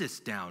Moses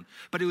down,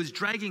 but it was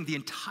dragging the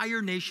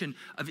entire nation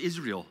of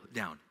Israel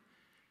down.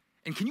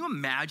 And can you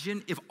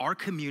imagine if our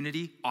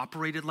community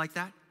operated like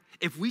that?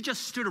 If we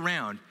just stood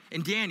around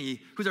and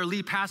Danny, who's our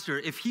lead pastor,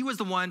 if he was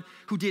the one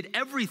who did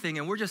everything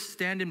and we're just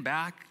standing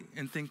back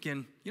and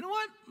thinking, you know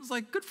what? It's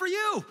like, good for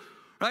you.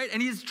 Right?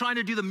 And he's trying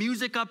to do the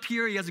music up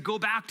here. He has to go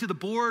back to the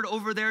board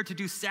over there to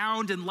do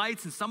sound and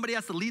lights, and somebody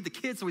has to lead the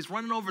kids, so he's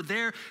running over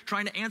there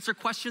trying to answer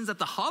questions at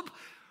the hub,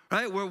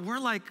 right? Where we're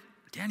like,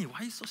 Danny, why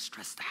are you so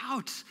stressed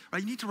out?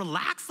 Right? You need to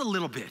relax a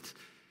little bit.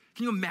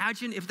 Can you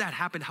imagine if that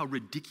happened, how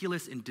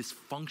ridiculous and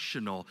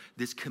dysfunctional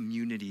this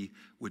community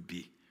would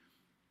be?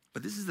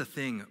 But this is the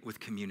thing with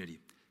community.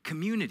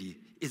 Community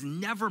is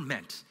never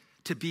meant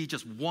to be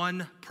just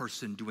one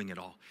person doing it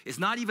all. It's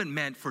not even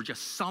meant for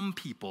just some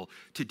people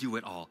to do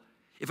it all.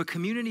 If a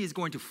community is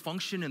going to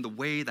function in the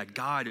way that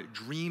God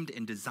dreamed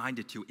and designed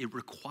it to, it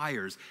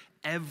requires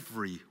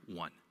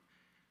everyone.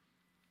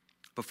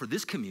 But for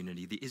this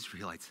community, the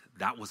Israelites,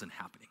 that wasn't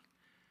happening.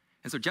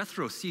 And so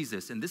Jethro sees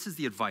this, and this is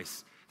the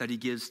advice that he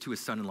gives to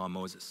his son-in-law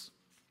Moses.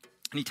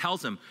 And he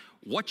tells him,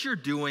 what you're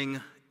doing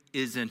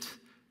isn't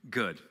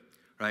good,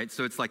 right?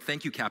 So it's like,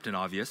 thank you, Captain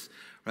Obvious,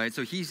 right?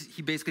 So he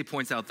basically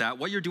points out that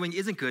what you're doing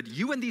isn't good.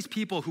 You and these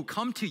people who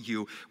come to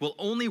you will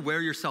only wear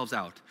yourselves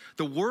out.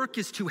 The work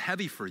is too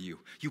heavy for you.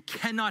 You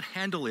cannot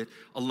handle it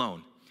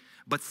alone.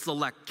 But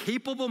select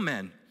capable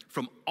men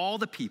from all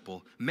the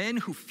people, men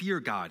who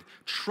fear God,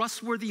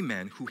 trustworthy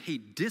men who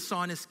hate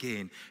dishonest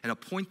gain, and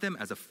appoint them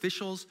as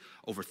officials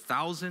over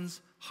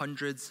thousands,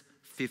 hundreds,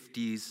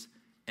 50s,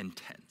 and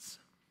tens.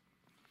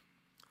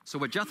 So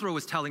what Jethro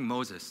was telling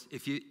Moses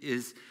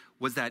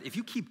was that if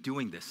you keep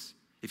doing this,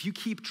 if you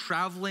keep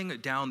traveling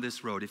down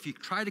this road, if you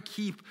try to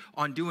keep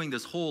on doing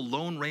this whole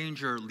Lone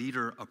Ranger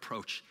leader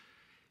approach,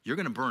 you're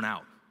going to burn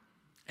out.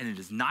 And it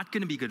is not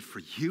going to be good for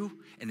you,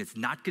 and it's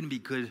not going to be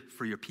good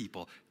for your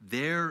people.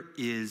 There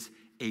is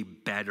a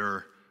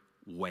better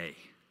way.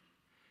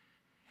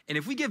 And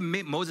if we give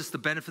Moses the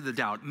benefit of the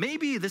doubt,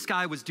 maybe this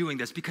guy was doing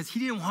this because he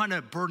didn't want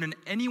to burden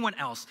anyone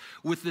else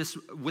with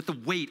the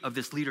weight of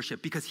this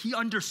leadership, because he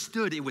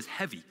understood it was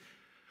heavy.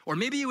 Or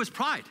maybe it was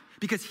pride,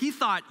 because he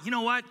thought, you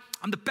know what?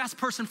 I'm the best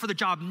person for the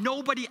job.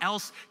 Nobody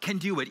else can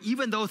do it,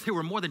 even though there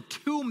were more than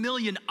 2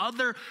 million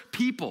other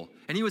people.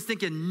 And he was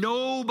thinking,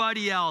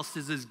 nobody else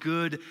is as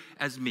good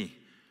as me.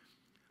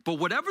 But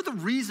whatever the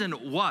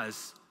reason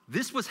was,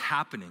 this was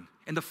happening.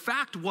 And the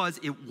fact was,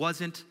 it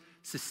wasn't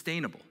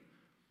sustainable.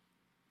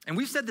 And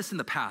we've said this in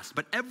the past,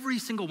 but every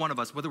single one of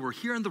us, whether we're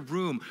here in the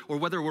room or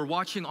whether we're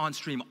watching on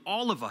stream,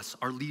 all of us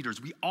are leaders.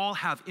 We all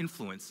have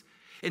influence.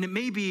 And it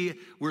may be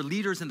we're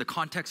leaders in the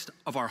context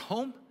of our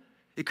home.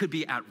 It could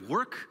be at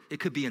work. It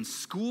could be in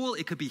school.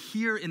 It could be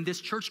here in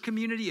this church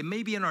community. It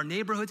may be in our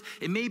neighborhoods.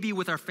 It may be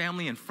with our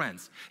family and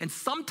friends. And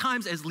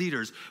sometimes as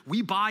leaders,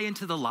 we buy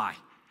into the lie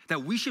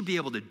that we should be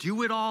able to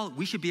do it all.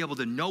 We should be able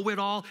to know it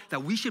all.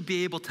 That we should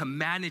be able to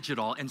manage it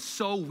all. And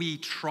so we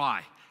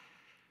try.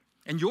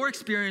 And your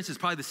experience is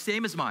probably the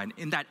same as mine,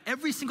 in that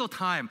every single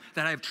time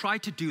that I've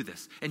tried to do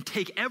this and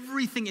take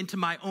everything into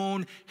my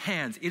own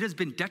hands, it has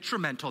been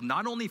detrimental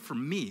not only for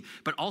me,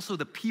 but also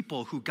the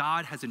people who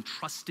God has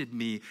entrusted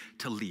me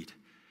to lead.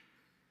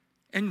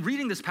 And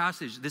reading this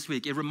passage this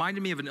week, it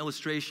reminded me of an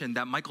illustration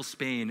that Michael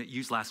Spain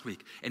used last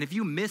week. And if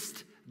you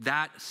missed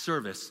that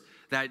service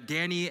that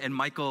Danny and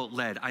Michael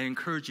led, I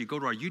encourage you, go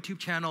to our YouTube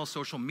channel,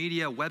 social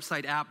media,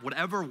 website, app,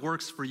 whatever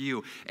works for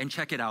you, and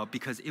check it out,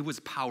 because it was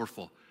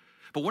powerful.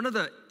 But one of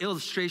the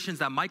illustrations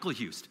that Michael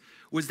used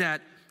was that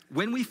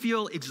when we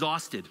feel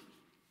exhausted,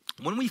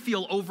 when we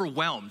feel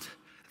overwhelmed,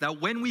 that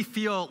when we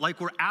feel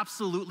like we're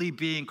absolutely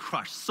being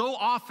crushed, so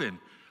often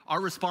our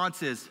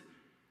response is,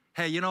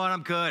 hey, you know what,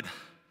 I'm good.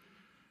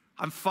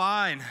 I'm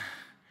fine.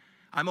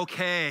 I'm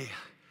okay.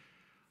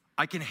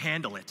 I can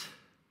handle it.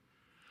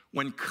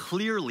 When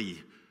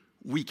clearly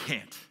we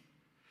can't.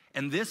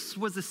 And this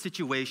was the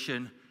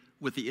situation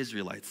with the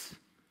Israelites.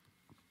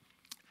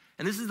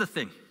 And this is the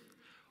thing.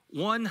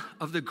 One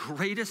of the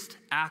greatest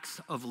acts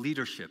of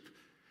leadership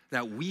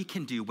that we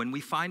can do when we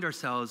find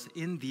ourselves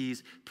in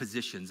these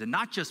positions, and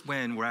not just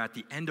when we're at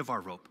the end of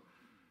our rope,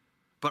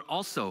 but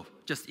also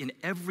just in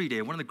every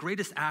day. One of the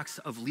greatest acts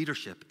of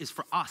leadership is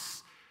for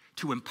us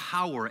to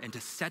empower and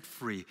to set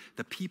free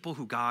the people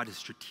who God has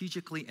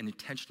strategically and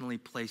intentionally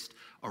placed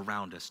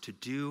around us to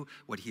do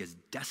what he has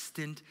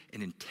destined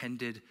and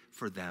intended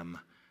for them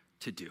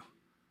to do.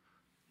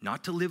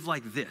 Not to live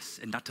like this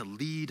and not to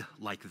lead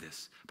like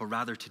this, but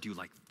rather to do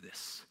like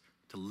this,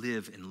 to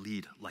live and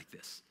lead like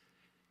this.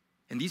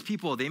 And these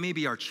people, they may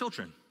be our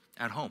children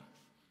at home.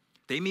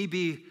 They may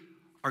be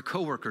our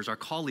coworkers, our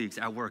colleagues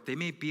at work. They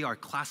may be our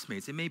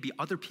classmates. They may be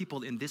other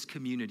people in this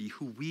community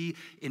who we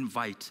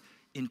invite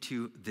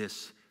into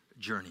this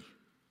journey.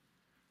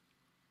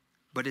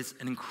 But it's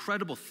an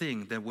incredible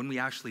thing that when we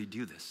actually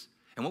do this,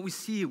 and what we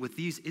see with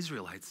these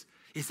Israelites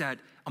is that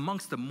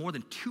amongst the more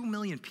than 2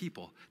 million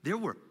people, there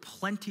were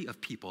plenty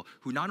of people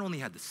who not only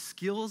had the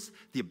skills,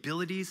 the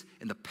abilities,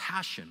 and the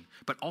passion,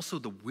 but also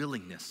the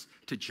willingness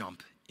to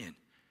jump in.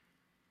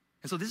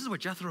 And so this is what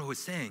Jethro was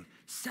saying.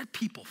 Set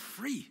people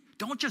free.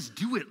 Don't just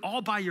do it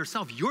all by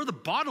yourself. You're the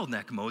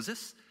bottleneck,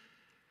 Moses.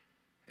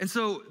 And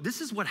so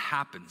this is what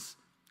happens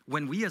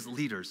when we as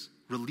leaders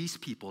release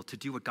people to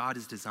do what God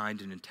has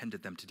designed and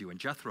intended them to do. And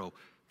Jethro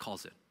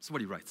calls it. This is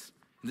what he writes.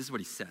 And this is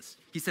what he says.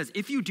 He says,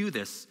 if you do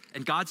this,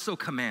 and God so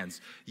commands,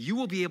 you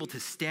will be able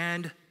to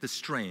stand the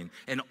strain,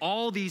 and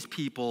all these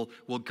people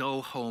will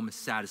go home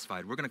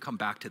satisfied. We're going to come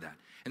back to that.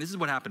 And this is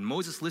what happened.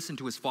 Moses listened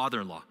to his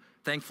father-in-law,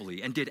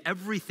 thankfully, and did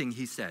everything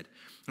he said,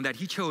 and that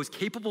he chose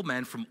capable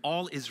men from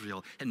all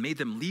Israel and made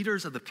them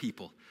leaders of the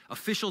people,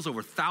 officials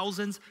over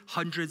thousands,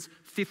 hundreds,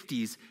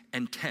 fifties,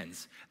 and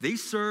tens. They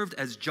served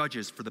as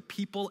judges for the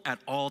people at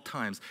all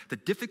times. The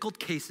difficult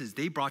cases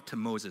they brought to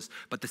Moses,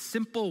 but the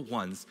simple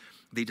ones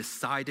they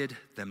decided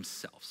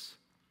themselves.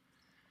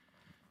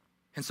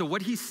 And so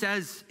what he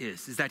says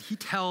is that he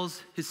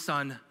tells his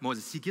son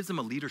Moses, he gives him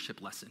a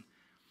leadership lesson.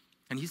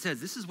 And he says,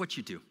 this is what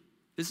you do.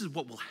 This is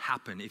what will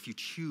happen if you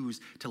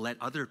choose to let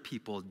other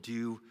people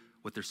do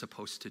what they're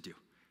supposed to do.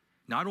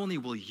 Not only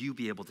will you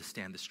be able to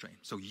stand the strain,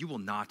 so you will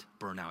not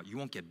burn out. You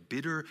won't get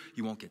bitter,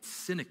 you won't get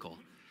cynical.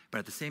 But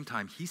at the same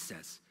time, he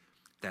says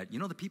that,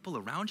 the people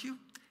around you,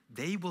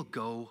 they will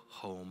go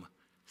home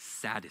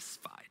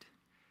satisfied.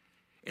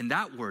 And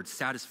that word,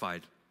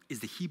 satisfied, is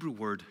the Hebrew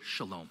word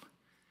shalom.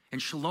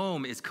 And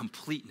shalom is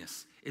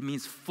completeness. It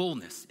means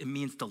fullness. It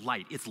means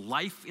delight. It's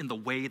life in the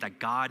way that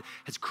God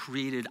has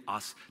created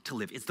us to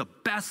live. It's the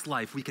best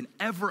life we can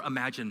ever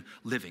imagine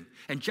living.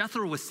 And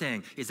Jethro was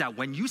saying is that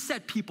when you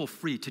set people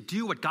free to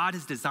do what God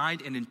has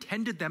designed and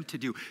intended them to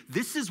do,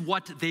 this is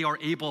what they are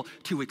able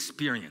to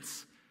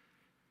experience.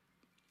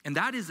 And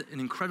that is an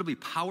incredibly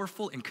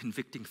powerful and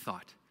convicting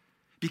thought.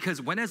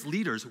 Because when as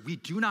leaders, we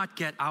do not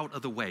get out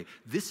of the way,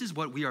 this is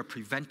what we are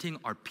preventing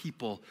our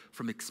people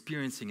from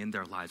experiencing in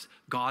their lives.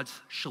 God's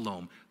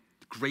shalom,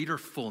 greater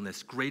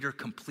fullness, greater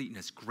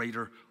completeness,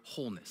 greater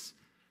wholeness.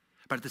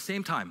 But at the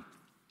same time,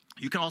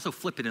 you can also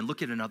flip it and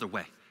look at it another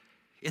way.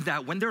 In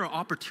that when there are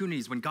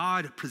opportunities, when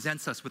God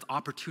presents us with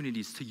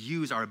opportunities to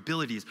use our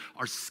abilities,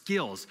 our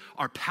skills,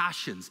 our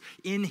passions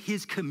in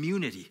his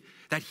community,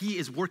 that he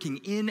is working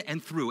in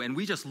and through, and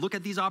we just look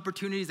at these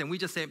opportunities and we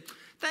just say,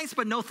 thanks,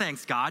 but no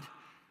thanks, God.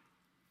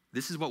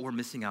 This is what we're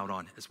missing out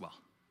on as well.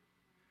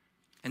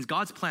 And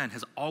God's plan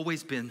has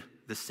always been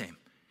the same,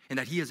 in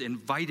that he has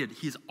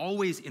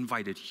always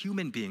invited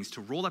human beings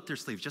to roll up their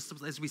sleeves, just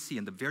as we see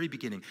in the very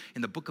beginning,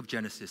 in the book of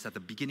Genesis, at the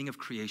beginning of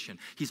creation.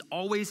 He's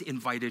always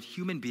invited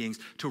human beings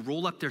to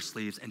roll up their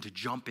sleeves and to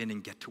jump in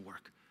and get to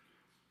work.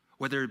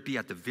 Whether it be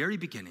at the very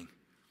beginning,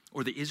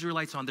 or the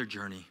Israelites on their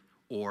journey,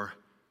 or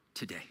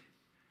today.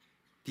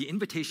 The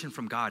invitation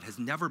from God has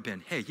never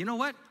been, hey, you know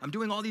what? I'm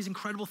doing all these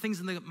incredible things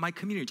in my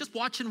community. Just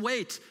watch and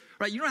wait,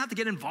 right? You don't have to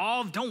get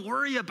involved. Don't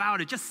worry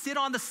about it. Just sit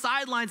on the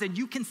sidelines and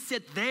you can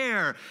sit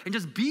there and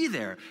just be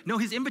there. No,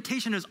 his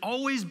invitation has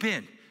always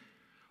been,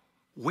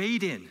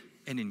 wade in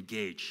and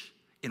engage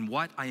in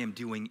what I am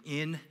doing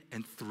in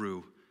and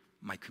through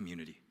my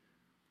community.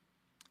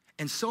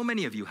 And so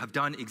many of you have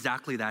done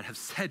exactly that, have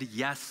said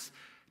yes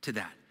to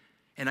that.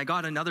 And I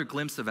got another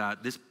glimpse of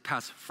that this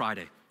past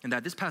Friday. And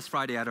that this past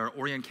Friday at our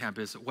Orient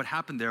campus, what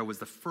happened there was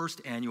the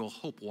first annual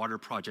Hope Water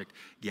Project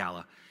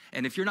Gala.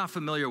 And if you're not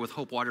familiar with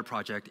Hope Water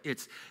Project,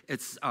 it's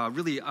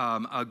really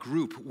a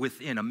group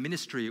within, a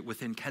ministry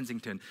within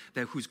Kensington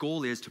whose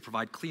goal is to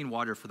provide clean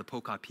water for the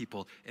Pokot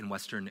people in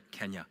Western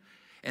Kenya.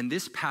 And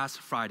this past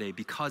Friday,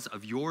 because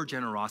of your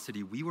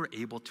generosity, we were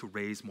able to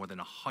raise more than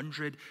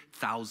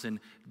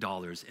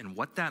 $100,000. And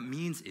what that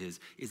means is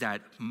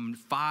that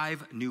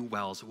 5 new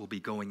wells will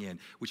be going in,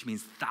 which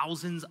means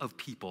thousands of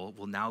people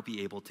will now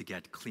be able to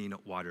get clean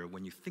water.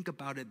 When you think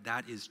about it,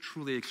 that is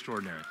truly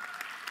extraordinary.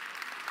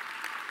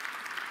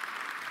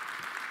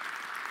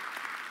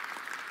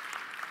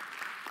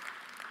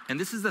 And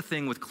this is the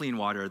thing with clean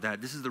water,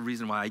 that this is the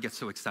reason why I get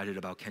so excited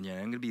about Kenya. I'm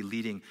going to be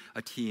leading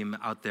a team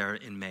out there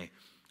in May.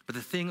 But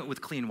the thing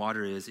with clean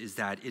water is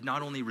that it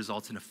not only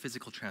results in a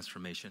physical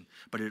transformation,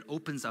 but it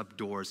opens up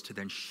doors to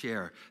then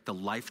share the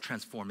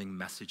life-transforming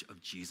message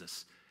of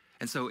Jesus.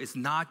 And so it's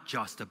not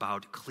just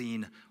about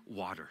clean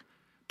water,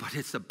 but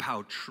it's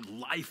about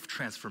life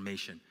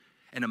transformation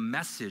and a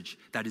message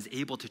that is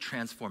able to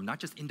transform not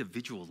just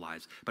individual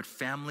lives, but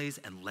families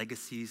and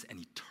legacies and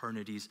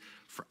eternities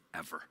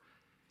forever.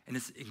 And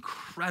it's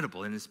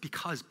incredible, and it's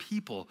because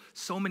people,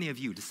 so many of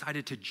you,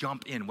 decided to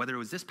jump in, whether it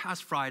was this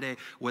past Friday,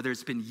 whether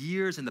it's been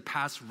years in the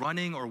past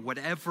running, or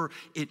whatever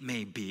it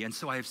may be. And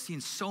so I have seen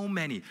so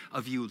many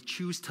of you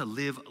choose to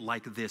live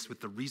like this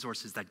with the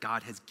resources that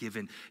God has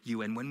given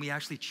you. And when we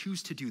actually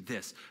choose to do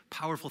this,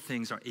 powerful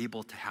things are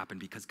able to happen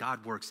because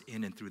God works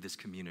in and through this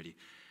community.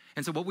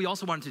 And so what we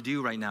also wanted to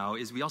do right now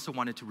is we also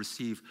wanted to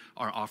receive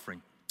our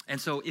offering. And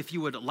so if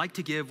you would like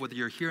to give, whether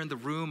you're here in the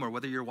room or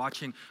whether you're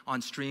watching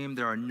on stream,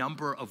 there are a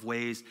number of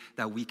ways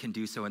that we can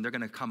do so, and they're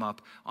going to come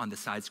up on the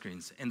side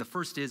screens. And the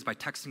first is by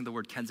texting the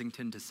word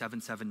Kensington to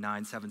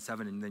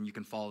 77977, and then you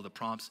can follow the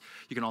prompts.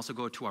 You can also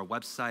go to our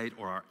website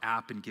or our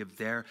app and give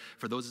there.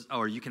 For those,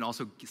 or you can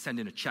also send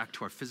in a check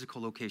to our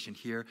physical location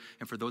here.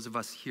 And for those of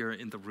us here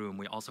in the room,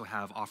 we also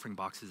have offering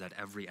boxes at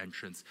every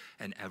entrance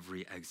and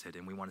every exit.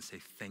 And we want to say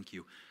thank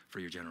you for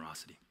your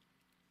generosity.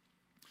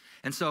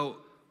 And so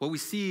what we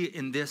see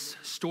in this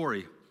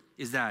story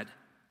is that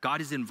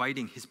God is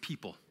inviting his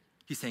people.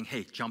 He's saying,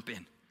 hey, jump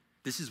in.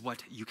 This is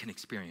what you can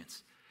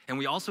experience. And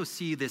we also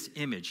see this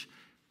image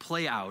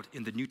play out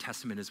in the New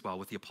Testament as well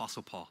with the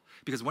Apostle Paul.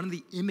 Because one of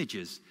the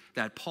images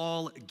that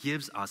Paul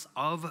gives us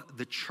of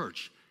the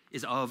church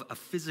is of a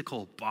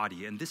physical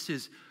body. And this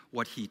is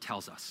what he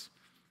tells us.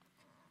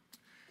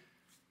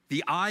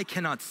 The eye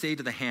cannot say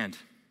to the hand,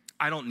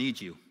 I don't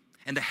need you.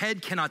 And the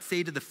head cannot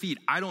say to the feet,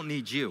 I don't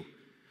need you.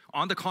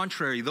 On the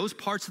contrary, those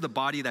parts of the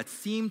body that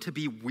seem to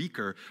be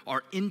weaker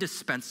are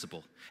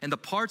indispensable. And the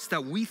parts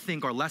that we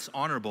think are less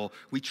honorable,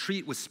 we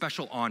treat with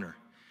special honor.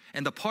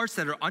 And the parts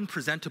that are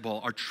unpresentable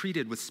are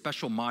treated with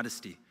special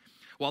modesty.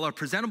 While our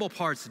presentable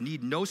parts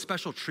need no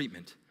special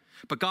treatment.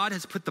 But God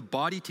has put the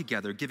body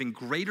together, giving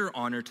greater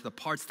honor to the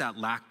parts that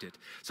lacked it,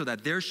 so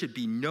that there should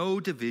be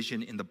no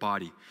division in the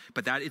body,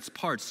 but that its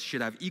parts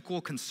should have equal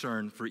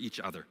concern for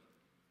each other.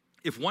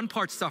 If one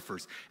part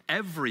suffers,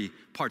 every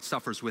part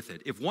suffers with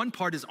it. If one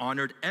part is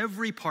honored,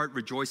 every part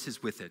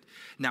rejoices with it.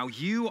 Now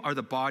you are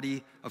the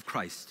body of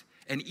Christ,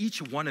 and each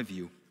one of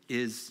you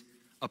is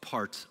a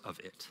part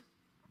of it.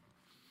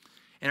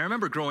 And I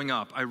remember growing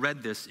up, I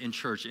read this in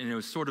church, and it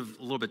was sort of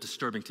a little bit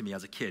disturbing to me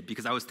as a kid,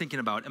 because I was thinking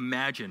about,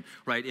 imagine,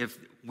 right, if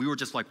we were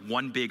just like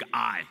one big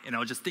eye, and I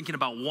was just thinking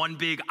about one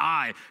big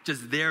eye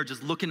just there,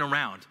 just looking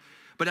around.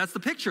 But that's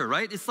the picture,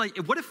 right? It's like,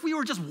 what if we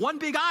were just one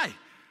big eye?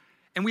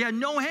 And we had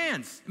no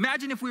hands.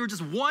 Imagine if we were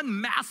just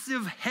one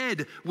massive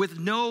head with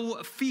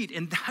no feet.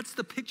 And that's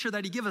the picture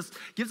that he gives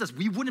us.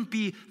 We wouldn't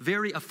be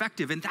very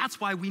effective. And that's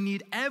why we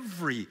need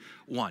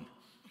everyone.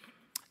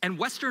 And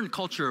Western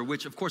culture,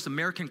 which of course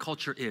American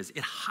culture is,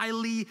 it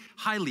highly,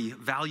 highly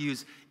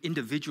values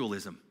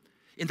individualism.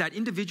 In that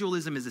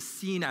individualism is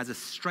seen as a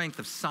strength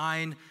of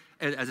sign,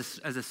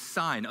 as a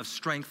sign of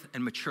strength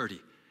and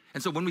maturity.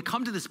 And so when we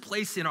come to this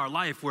place in our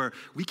life where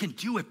we can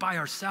do it by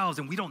ourselves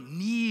and we don't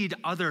need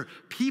other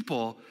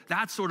people,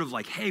 that's sort of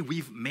like, hey,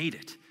 we've made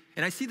it.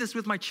 And I see this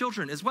with my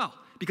children as well.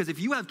 Because if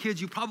you have kids,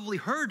 you probably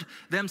heard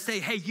them say,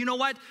 hey, you know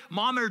what,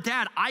 mom or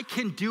dad, I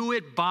can do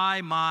it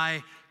by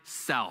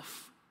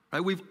myself.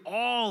 Right? We've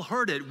all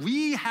heard it.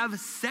 We have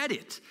said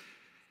it.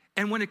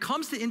 And when it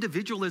comes to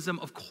individualism,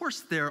 of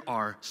course there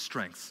are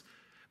strengths.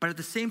 But at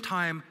the same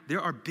time,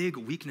 there are big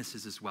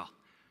weaknesses as well.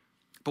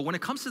 But when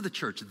it comes to the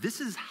church, this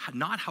is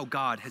not how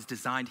God has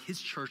designed his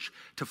church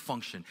to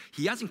function.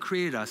 He hasn't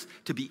created us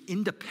to be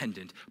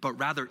independent, but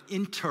rather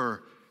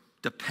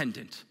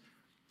interdependent.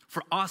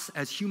 For us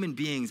as human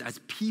beings, as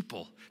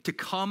people, to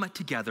come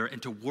together and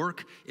to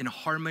work in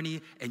harmony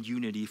and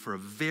unity for a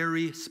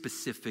very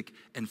specific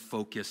and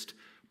focused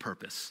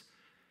purpose.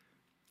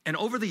 And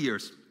over the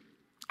years,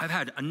 I've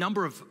had a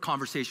number of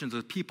conversations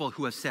with people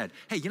who have said,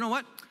 hey, you know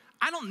what?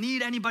 I don't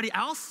need anybody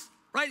else.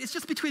 Right? It's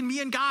just between me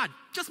and God.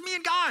 Just me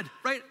and God,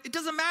 right? It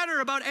doesn't matter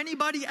about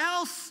anybody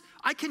else.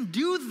 I can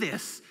do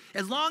this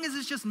as long as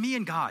it's just me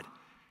and God.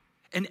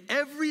 And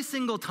every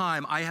single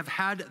time I have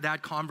had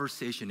that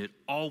conversation, it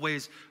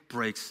always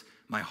breaks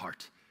my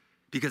heart.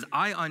 Because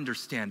I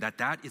understand that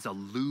that is a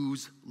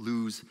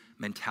lose-lose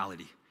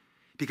mentality.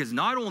 Because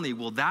not only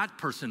will that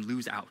person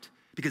lose out,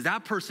 because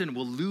that person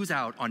will lose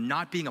out on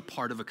not being a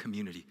part of a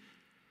community,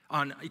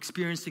 on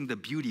experiencing the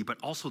beauty, but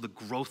also the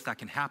growth that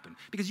can happen.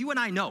 Because you and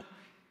I know,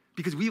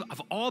 because we have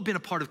all been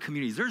a part of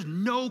communities. There's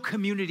no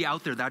community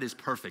out there that is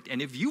perfect.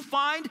 And if you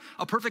find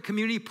a perfect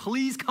community,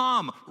 please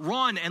come,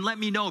 run, and let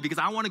me know, because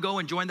I want to go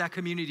and join that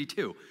community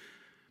too.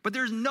 But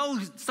there's no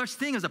such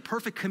thing as a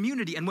perfect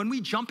community. And when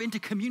we jump into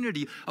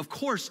community, of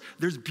course,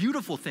 there's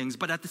beautiful things,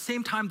 but at the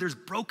same time, there's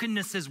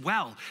brokenness as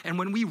well. And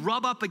when we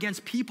rub up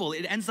against people,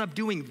 it ends up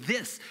doing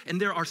this,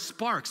 and there are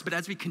sparks. But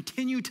as we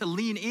continue to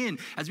lean in,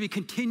 as we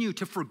continue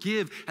to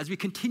forgive, as we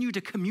continue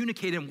to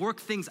communicate and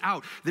work things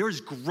out,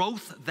 there's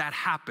growth that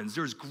happens.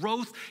 There's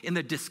growth in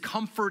the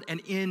discomfort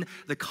and in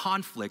the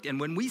conflict. And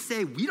when we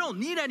say, we don't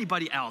need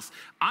anybody else,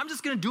 I'm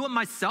just gonna do it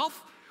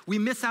myself, we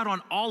miss out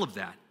on all of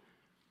that.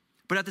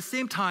 But at the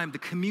same time, the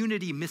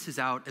community misses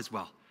out as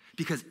well.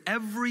 Because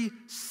every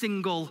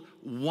single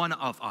one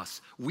of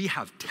us, we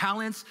have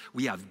talents,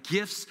 we have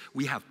gifts,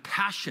 we have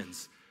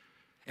passions,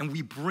 and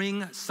we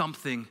bring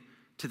something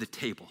to the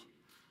table.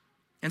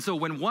 And so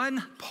when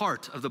one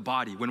part of the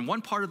body, when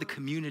one part of the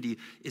community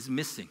is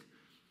missing,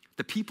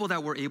 the people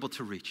that we're able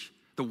to reach,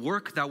 the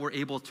work that we're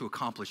able to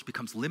accomplish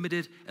becomes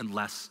limited and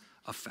less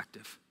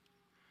effective.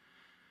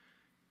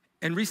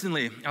 And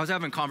recently, I was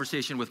having a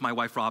conversation with my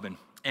wife, Robin,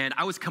 and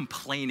I was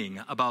complaining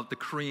about the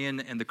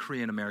Korean and the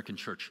Korean American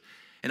church.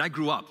 And I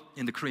grew up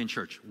in the Korean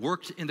church,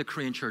 worked in the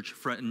Korean church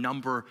for a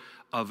number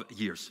of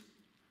years.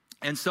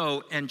 And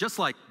just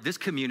like this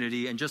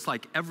community and just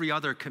like every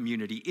other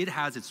community, it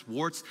has its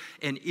warts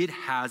and it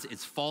has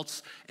its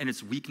faults and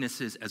its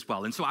weaknesses as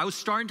well. And so I was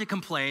starting to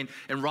complain,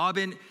 and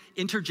Robin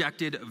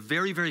interjected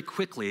very, very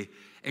quickly,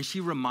 and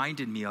she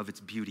reminded me of its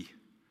beauty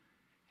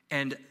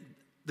and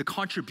the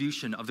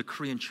contribution of the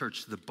Korean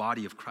church to the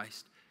body of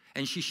Christ.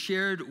 And she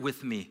shared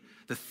with me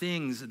the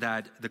things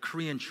that the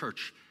Korean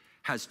church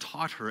has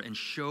taught her and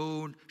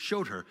showed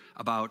her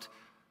about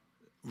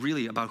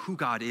who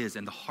God is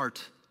and the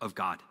heart of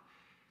God.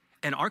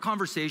 And our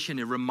conversation,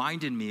 it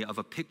reminded me of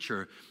a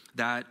picture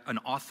that an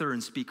author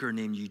and speaker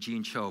named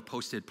Eugene Cho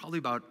posted probably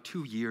about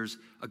 2 years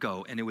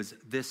ago, and it was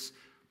this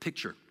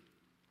picture.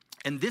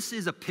 And this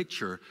is a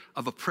picture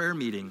of a prayer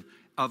meeting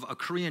of a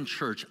Korean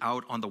church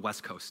out on the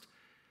West Coast.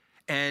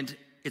 And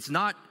it's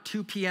not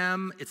 2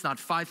 p.m., it's not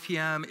 5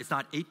 p.m., it's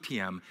not 8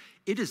 p.m.,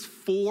 it is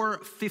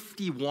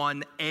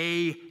 4:51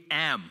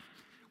 a.m.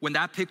 when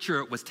that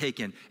picture was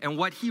taken. And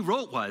what he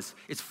wrote was,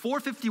 it's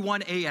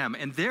 4:51 a.m.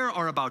 and there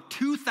are about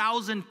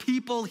 2,000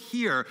 people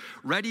here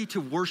ready to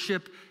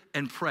worship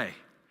and pray.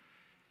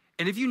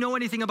 And if you know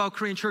anything about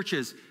Korean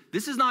churches,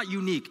 this is not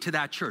unique to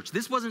that church.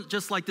 This wasn't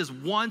just like this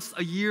once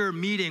a year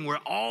meeting where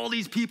all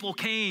these people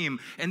came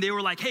and they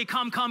were like, hey,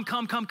 come,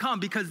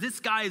 because this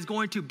guy is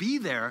going to be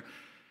there.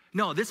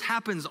 No, this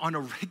happens on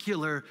a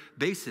regular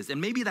basis. And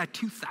maybe that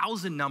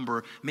 2,000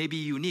 number may be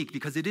unique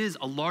because it is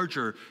a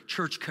larger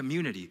church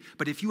community.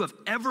 But if you have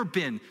ever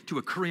been to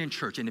a Korean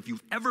church and if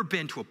you've ever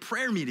been to a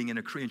prayer meeting in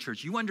a Korean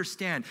church, you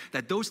understand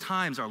that those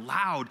times are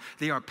loud,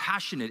 they are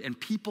passionate, and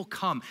people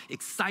come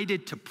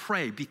excited to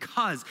pray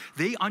because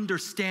they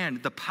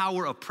understand the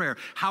power of prayer,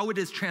 how it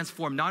has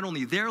transformed not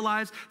only their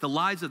lives, the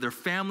lives of their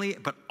family,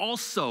 but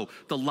also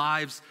the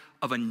lives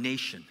of a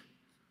nation,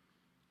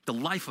 the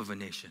life of a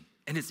nation.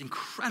 And it's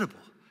incredible.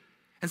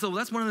 And so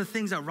that's one of the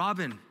things that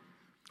Robin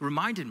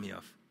reminded me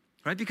of,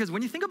 right? Because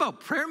when you think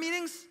about prayer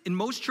meetings in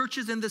most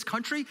churches in this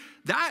country,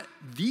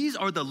 these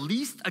are the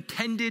least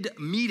attended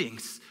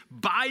meetings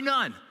by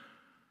none,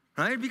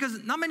 right?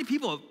 Because not many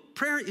people,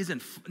 prayer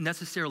isn't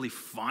necessarily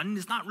fun.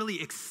 It's not really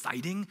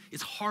exciting.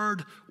 It's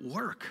hard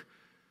work.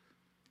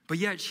 But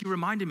yet she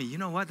reminded me, you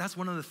know what? That's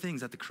one of the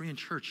things that the Korean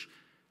church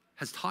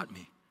has taught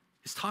me.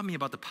 It's taught me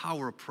about the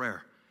power of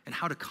prayer and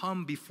how to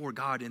come before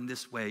God in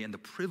this way and the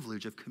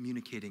privilege of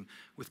communicating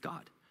with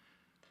God.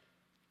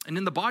 And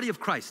in the body of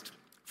Christ,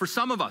 for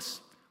some of us,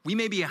 we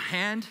may be a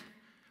hand.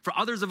 For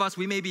others of us,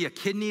 we may be a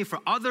kidney. For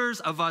others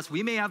of us,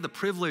 we may have the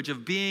privilege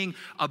of being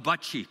a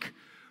butt cheek,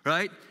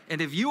 right? And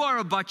if you are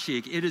a butt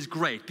cheek, it is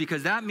great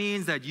because that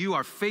means that you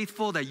are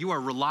faithful, that you are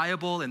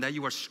reliable, and that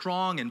you are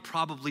strong and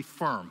probably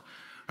firm,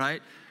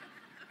 right?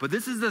 But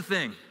this is the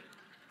thing,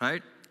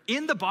 right?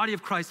 In the body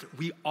of Christ,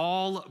 we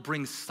all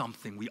bring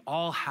something. We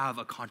all have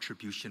a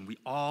contribution. We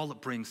all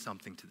bring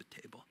something to the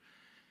table.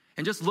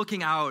 And just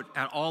looking out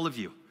at all of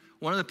you,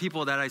 one of the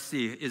people that I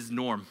see is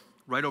Norm,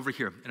 right over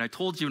here. And I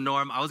told you,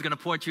 Norm, I was going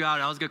to point you out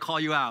and I was going to call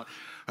you out,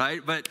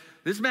 right? But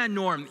this man,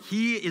 Norm,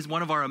 he is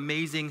one of our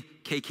amazing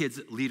K-Kids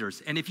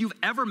leaders. And if you've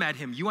ever met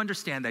him, you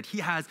understand that he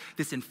has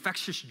this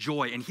infectious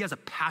joy and he has a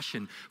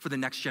passion for the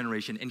next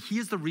generation. And he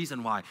is the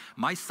reason why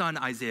my son,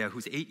 Isaiah,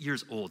 who's 8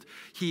 years old,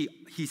 he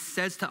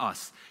says to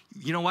us,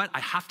 you know what? I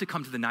have to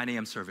come to the 9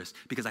 a.m. service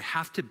because I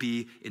have to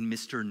be in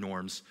Mr.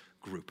 Norm's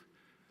group.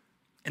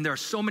 And there are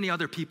so many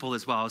other people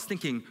as well. I was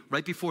thinking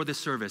right before this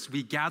service,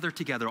 we gather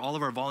together, all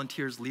of our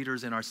volunteers,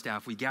 leaders, and our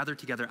staff, we gather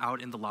together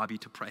out in the lobby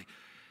to pray.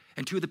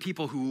 And two of the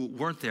people who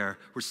weren't there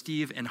were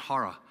Steve and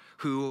Hara,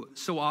 who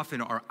so often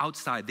are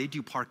outside. They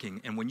do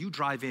parking, and when you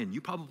drive in,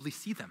 you probably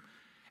see them.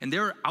 And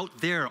they're out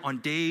there on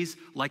days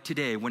like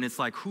today when it's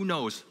like, who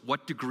knows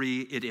what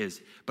degree it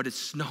is, but it's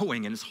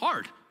snowing and it's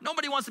hard.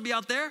 Nobody wants to be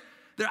out there.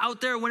 They're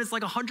out there when it's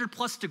like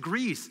 100+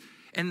 degrees,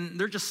 and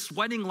they're just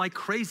sweating like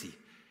crazy.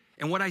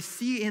 And what I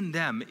see in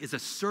them is a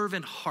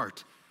servant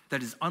heart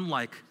that is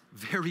unlike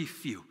very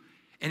few.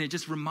 And it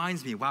just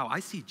reminds me, wow, I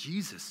see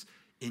Jesus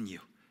in you.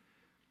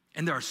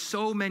 And there are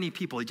so many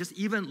people, just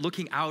even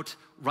looking out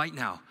right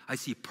now, I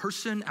see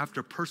person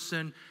after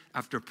person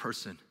after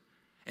person.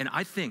 And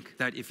I think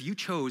that if you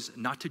chose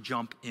not to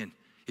jump in,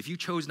 if you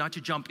chose not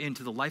to jump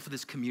into the life of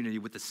this community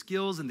with the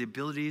skills and the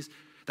abilities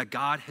that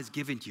God has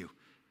given you,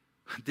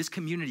 this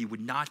community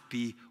would not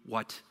be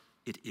what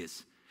it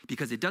is.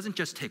 because it doesn't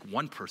just take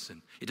one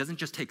person. It doesn't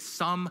just take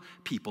some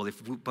people.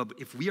 But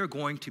if we are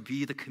going to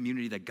be the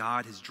community that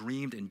God has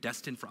dreamed and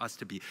destined for us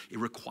to be, it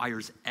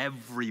requires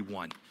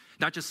everyone.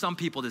 Not just some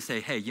people to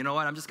say, hey, you know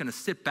what, I'm just gonna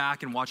sit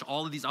back and watch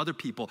all of these other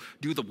people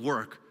do the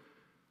work,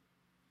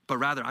 but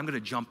rather I'm gonna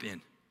jump in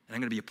and I'm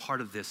gonna be a part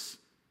of this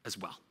as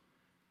well.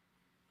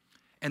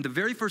 And the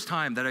very first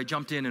time that I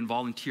jumped in and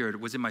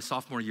volunteered was in my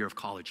sophomore year of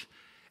college.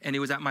 And it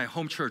was at my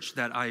home church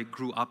that I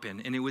grew up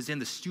in, and it was in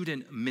the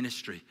student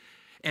ministry.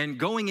 And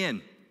going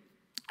in,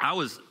 I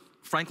was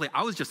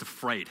just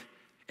afraid.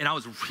 And I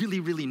was really,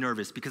 really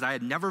nervous because I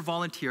had never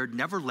volunteered,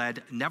 never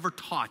led, never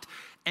taught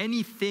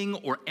anything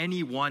or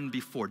anyone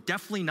before.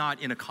 Definitely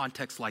not in a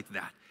context like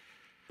that.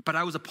 But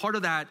I was a part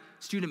of that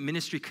student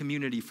ministry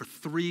community for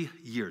 3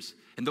 years.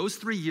 And those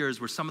 3 years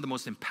were some of the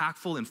most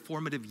impactful and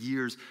formative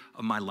years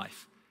of my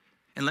life.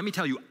 And let me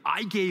tell you,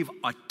 I gave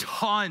a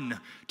ton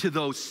to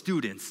those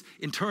students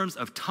in terms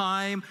of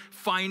time,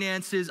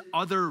 finances,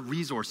 other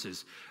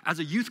resources. As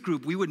a youth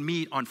group, we would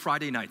meet on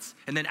Friday nights.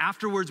 And then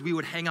afterwards, we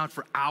would hang out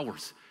for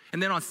hours.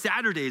 And then on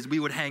Saturdays, we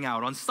would hang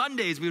out. On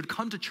Sundays, we would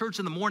come to church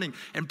in the morning.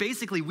 And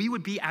basically, we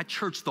would be at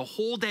church the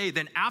whole day.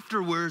 Then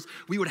afterwards,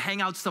 we would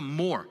hang out some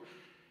more.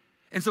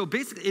 And so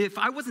basically, if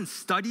I wasn't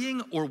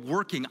studying or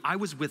working, I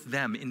was with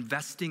them,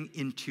 investing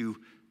into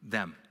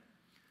them.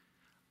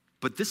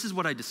 But this is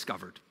what I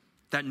discovered,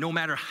 that no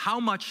matter how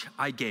much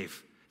I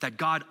gave, that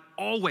God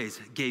always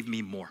gave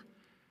me more.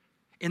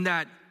 In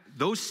that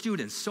those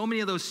students, so many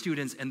of those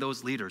students and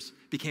those leaders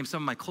became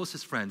some of my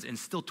closest friends, and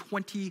still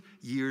 20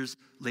 years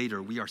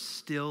later, we are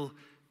still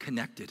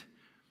connected.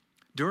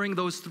 During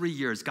those 3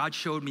 years, God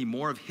showed me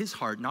more of his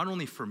heart, not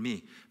only for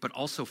me, but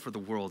also for the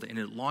world, and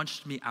it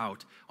launched me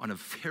out on a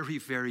very,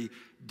 very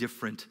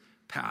different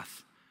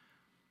path.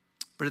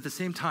 But at the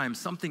same time,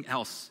 something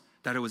else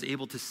that I was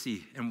able to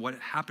see and what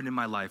happened in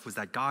my life was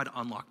that God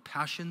unlocked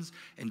passions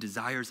and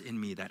desires in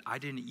me that I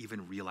didn't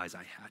even realize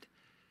I had.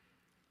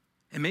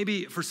 And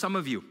maybe for some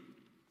of you,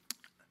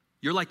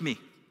 you're like me,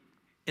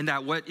 in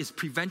that what is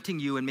preventing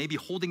you and maybe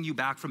holding you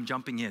back from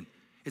jumping in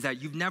is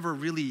that you've never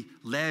really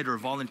led or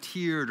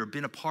volunteered or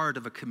been a part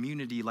of a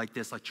community like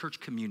this, like church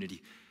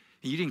community.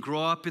 And you didn't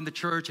grow up in the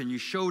church, and you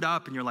showed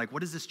up and you're like,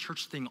 what is this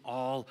church thing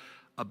all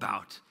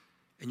about?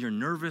 And you're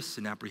nervous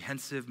and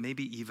apprehensive,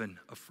 maybe even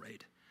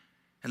afraid.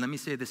 And let me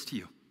say this to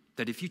you,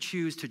 that if you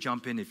choose to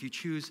jump in, if you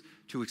choose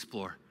to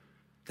explore,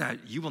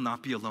 that you will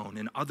not be alone,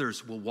 and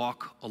others will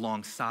walk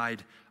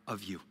alongside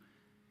of you.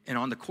 And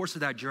on the course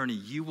of that journey,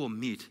 you will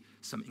meet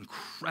some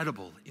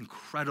incredible,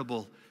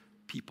 incredible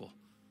people.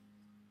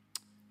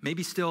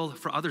 Maybe still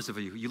for others of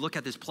you, you look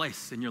at this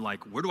place and you're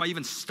like, where do I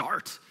even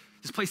start?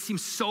 This place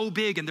seems so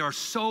big and there are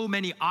so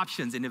many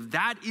options. And if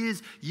that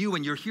is you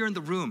and you're here in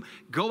the room,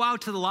 go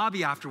out to the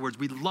lobby afterwards.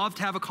 We'd love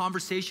to have a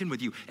conversation with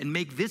you and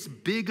make this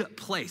big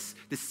place,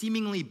 this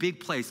seemingly big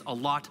place, a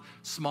lot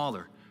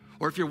smaller.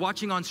 Or if you're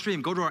watching on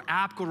stream, go to our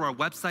app, go to our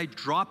website,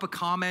 drop a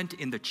comment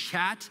in the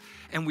chat,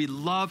 and we'd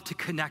love to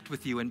connect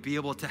with you and be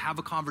able to have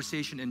a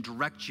conversation and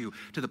direct you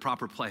to the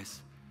proper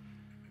place.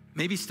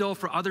 Maybe still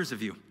for others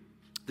of you,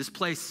 this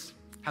place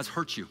has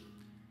hurt you.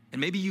 And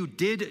maybe you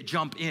did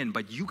jump in,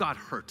 but you got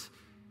hurt.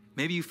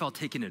 Maybe you felt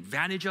taken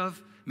advantage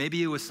of.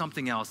 Maybe it was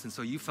something else. And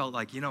so you felt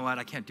like, you know what,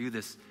 I can't do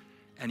this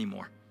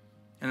anymore.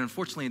 And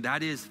unfortunately,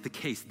 that is the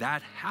case.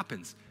 That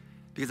happens.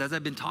 Because as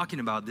I've been talking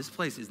about, this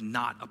place is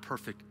not a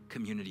perfect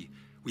community.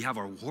 We have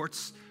our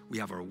warts. We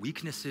have our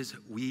weaknesses.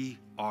 We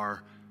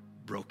are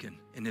broken.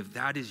 And if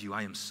that is you,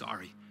 I am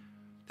sorry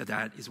that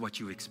that is what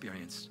you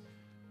experienced.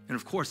 And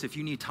of course, if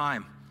you need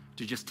time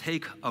to just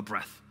take a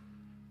breath,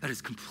 that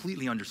is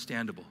completely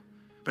understandable.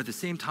 But at the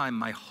same time,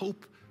 my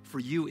hope for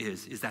you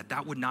is that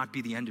that would not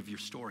be the end of your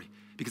story,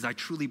 because I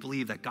truly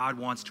believe that God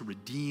wants to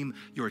redeem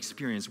your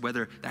experience,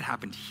 whether that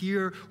happened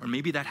here or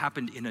maybe that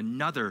happened in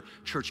another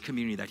church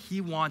community, that he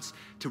wants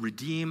to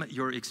redeem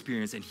your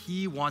experience, and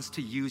he wants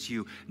to use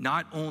you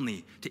not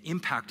only to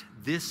impact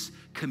this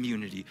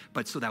community,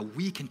 but so that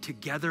we can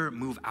together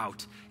move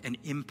out and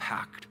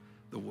impact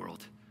the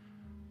world.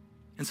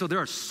 And so there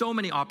are so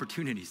many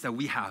opportunities that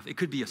we have. It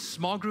could be a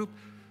small group,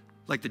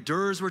 like the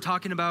Durs we're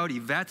talking about,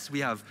 Yvette's. We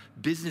have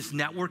business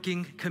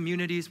networking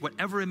communities,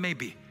 whatever it may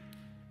be.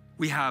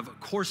 We have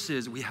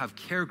courses, we have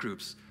care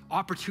groups,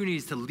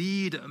 opportunities to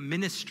lead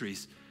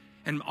ministries,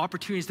 and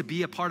opportunities to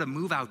be a part of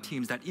move-out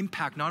teams that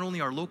impact not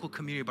only our local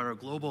community, but our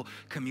global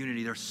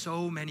community. There are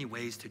so many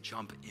ways to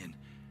jump in.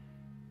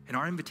 And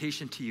our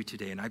invitation to you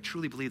today, and I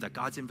truly believe that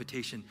God's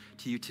invitation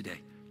to you today,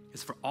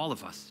 is for all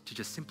of us to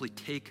just simply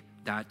take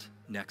that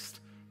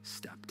next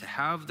step, to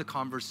have the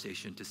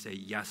conversation, to say,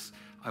 yes,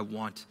 I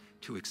want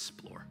to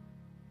explore.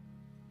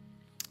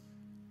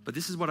 But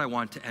this is what I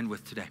want to end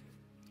with today,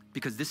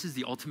 because this is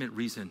the ultimate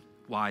reason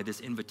why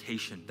this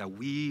invitation, that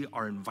we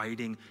are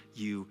inviting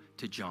you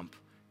to jump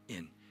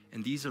in.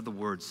 And these are the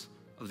words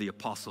of the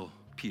Apostle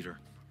Peter.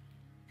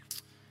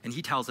 And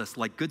he tells us,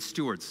 like good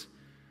stewards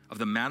of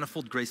the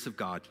manifold grace of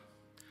God,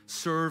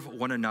 serve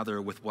one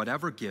another with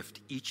whatever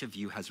gift each of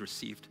you has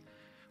received.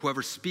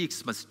 Whoever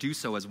speaks must do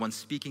so as one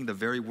speaking the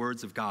very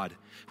words of God.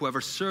 Whoever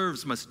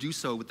serves must do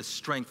so with the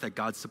strength that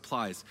God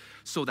supplies,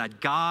 so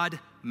that God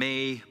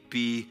may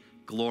be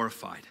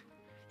glorified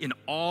in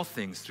all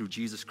things through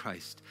Jesus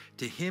Christ.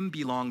 To him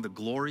belong the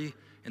glory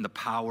and the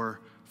power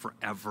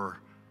forever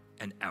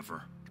and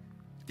ever.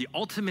 The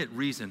ultimate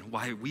reason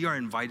why we are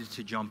invited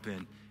to jump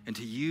in and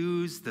to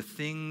use the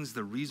things,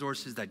 the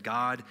resources that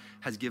God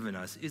has given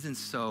us isn't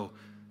so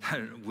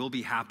that we'll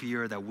be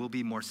happier, that we'll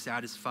be more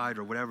satisfied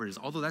or whatever it is,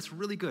 although that's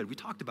really good. We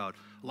talked about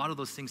a lot of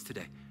those things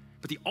today.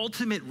 But the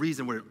ultimate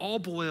reason, what it all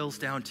boils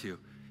down to,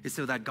 is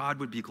so that God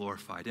would be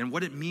glorified. And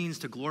what it means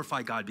to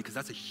glorify God, because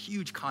that's a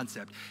huge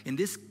concept. In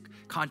this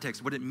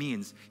context, what it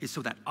means is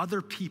so that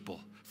other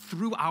people,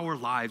 through our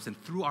lives and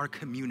through our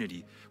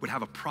community, would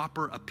have a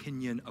proper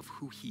opinion of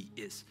who he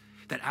is.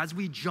 That as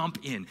we jump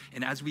in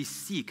and as we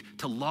seek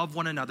to love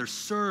one another,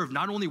 serve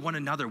not only one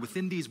another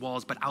within these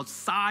walls, but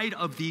outside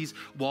of these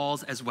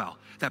walls as well,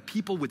 that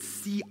people would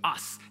see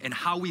us and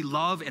how we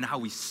love and how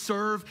we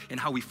serve and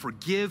how we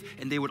forgive,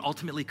 and they would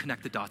ultimately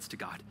connect the dots to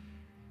God.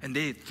 And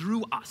they,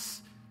 through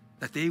us,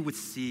 that they would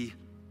see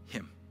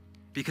him.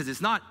 Because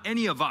it's not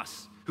any of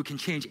us who can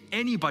change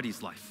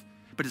anybody's life,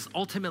 but it's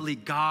ultimately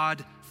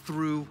God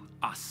through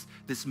us.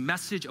 This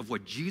message of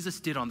what Jesus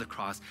did on the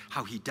cross,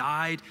 how he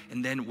died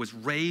and then was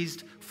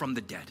raised from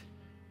the dead.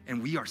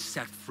 And we are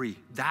set free.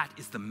 That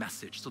is the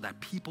message, so that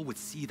people would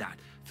see that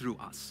through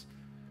us.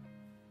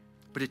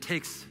 But it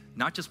takes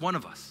not just one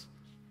of us.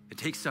 It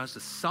takes us,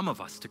 some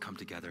of us, to come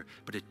together,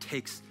 but it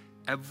takes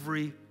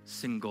every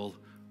single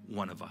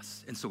one of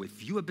us. And so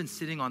if you have been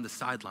sitting on the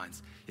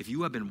sidelines, if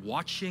you have been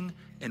watching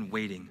and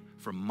waiting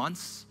for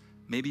months,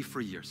 maybe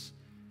for years,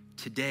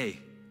 today,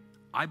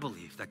 I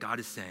believe that God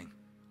is saying,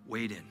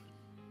 wade in,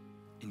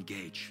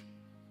 engage,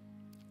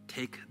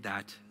 take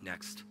that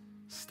next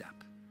step.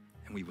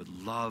 And we would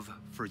love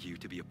for you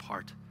to be a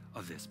part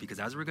of this, because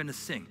as we're going to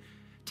sing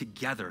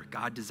together,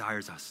 God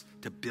desires us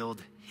to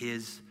build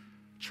his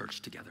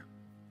church together.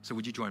 So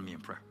would you join me in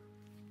prayer?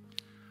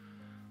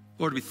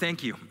 Lord, we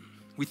thank you.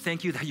 We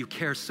thank you that you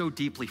care so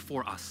deeply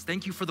for us.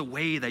 Thank you for the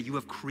way that you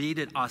have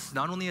created us,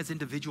 not only as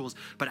individuals,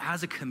 but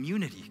as a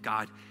community,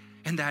 God.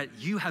 And that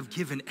you have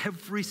given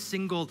every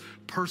single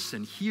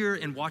person here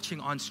and watching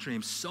on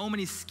stream so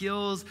many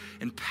skills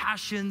and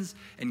passions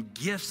and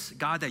gifts,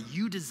 God, that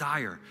you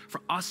desire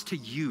for us to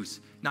use,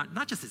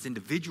 not just as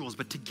individuals,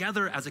 but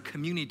together as a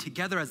community,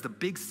 together as the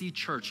Big C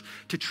Church,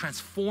 to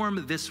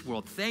transform this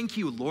world. Thank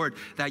you, Lord,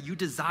 that you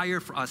desire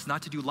for us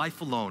not to do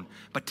life alone,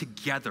 but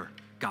together,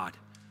 God.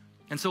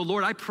 And so,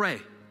 Lord, I pray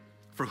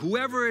for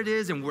whoever it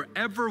is and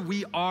wherever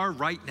we are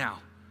right now,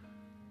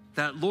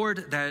 that,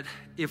 Lord, that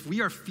if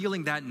we are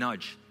feeling that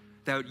nudge,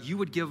 that you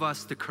would give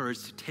us the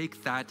courage to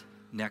take that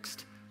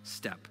next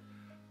step.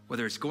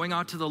 Whether it's going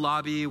out to the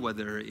lobby,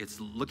 whether it's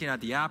looking at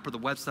the app or the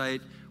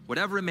website,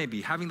 whatever it may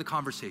be, having the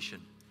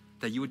conversation,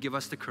 that you would give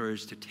us the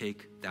courage to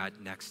take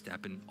that next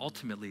step. And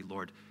ultimately,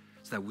 Lord,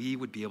 so that we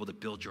would be able to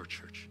build your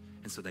church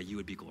and so that you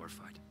would be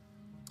glorified.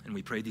 And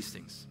we pray these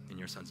things in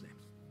your Son's name.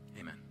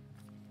 Amen.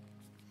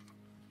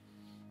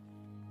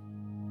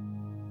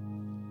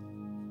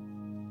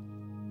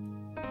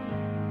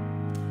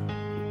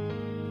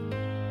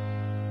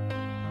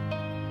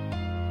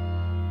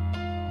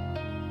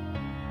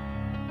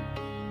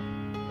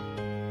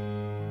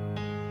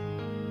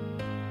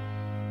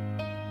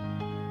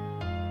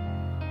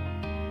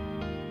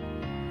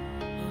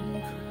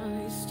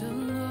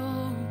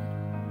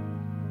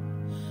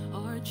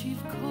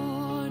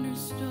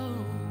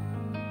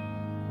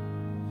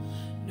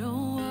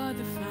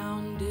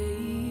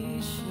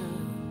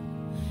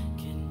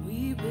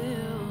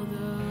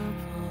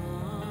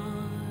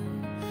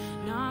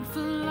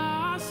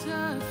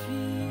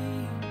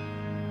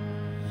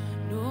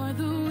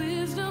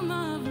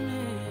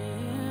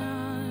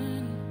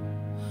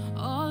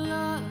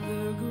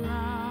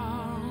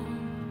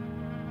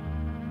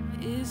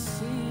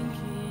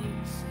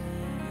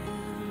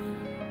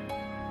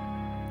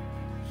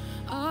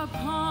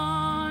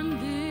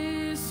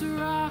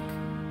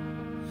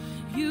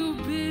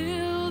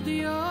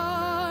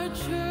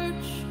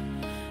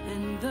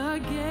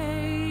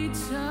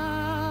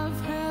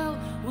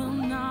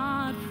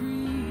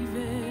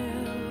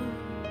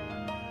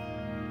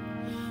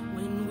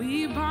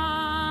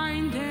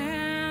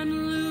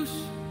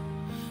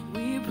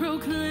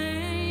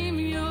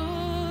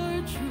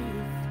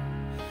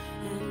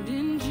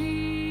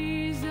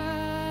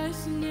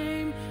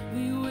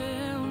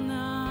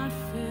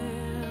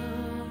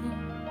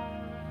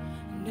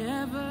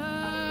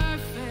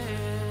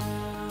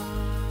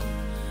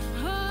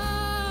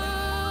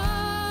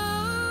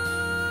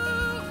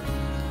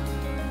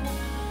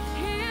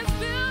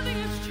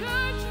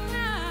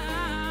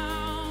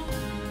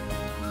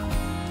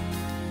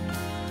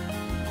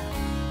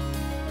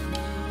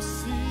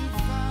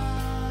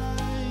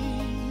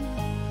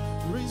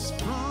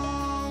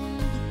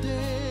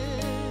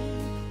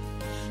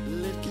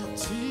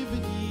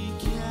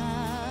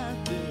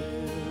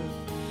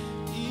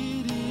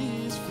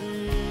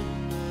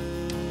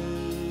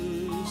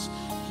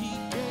 He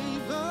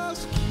gave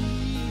us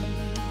keys.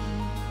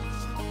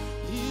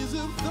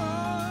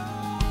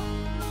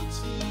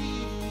 authority.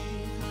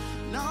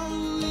 Now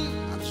we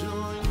are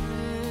joined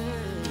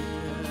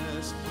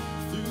hands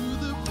through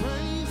the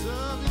praise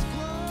of His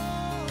glory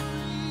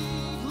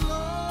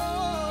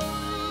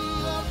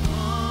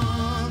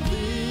upon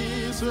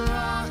this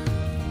rock.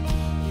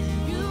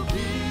 You will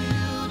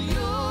build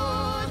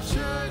your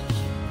church,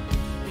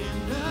 and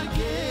the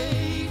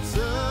gates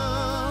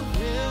of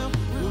hell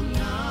will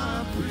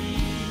not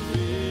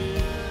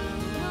prevail.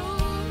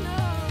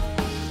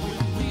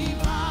 When we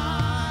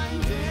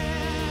bind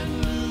and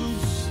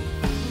loose,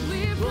 we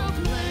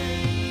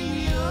proclaim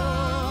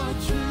your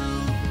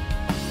truth,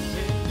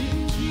 and in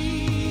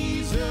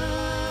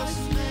Jesus'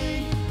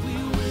 name we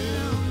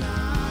will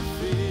not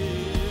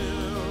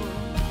fail.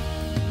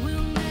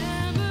 We'll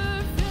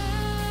never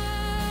fail.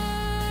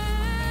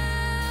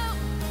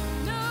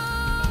 No,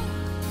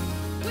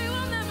 we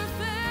will never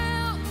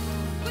fail.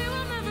 We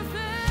will never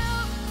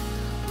fail.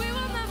 We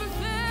will never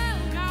fail,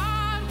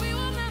 God. We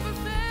will never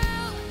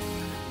fail.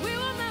 We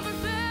will never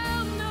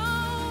fail. No,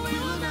 we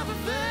will never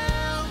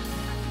fail.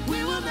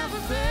 We will never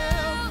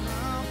fail.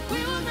 We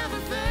will never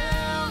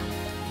fail.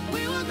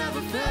 We will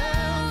never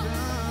fail.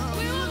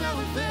 We will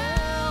never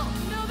fail.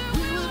 No, that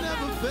We will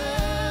never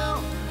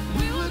fail.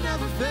 We will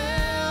never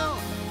fail.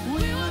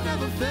 We will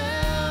never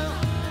fail.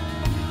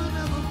 We will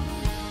never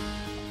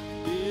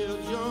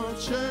build your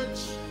church.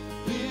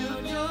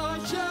 Build your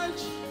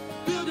church.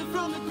 Build it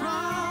from the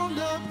ground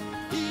up.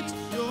 It's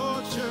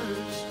your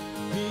church.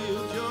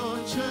 Build your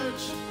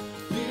church.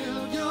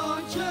 Build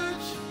your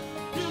church.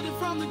 Build it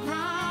from the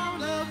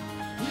ground up.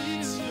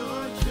 It's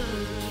your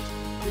church.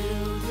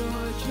 Build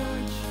your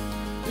church.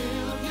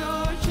 Build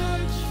your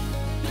church.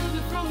 Build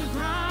it from the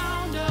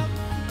ground up.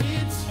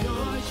 It's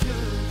your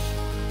church.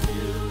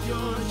 Build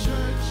your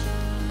church.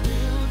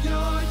 Build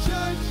your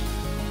church.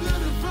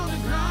 Build it from the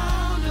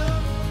ground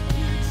up.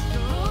 It's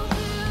your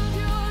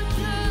build your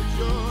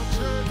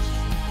church. your church.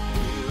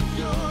 Build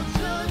your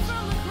church.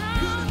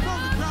 Build it from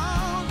the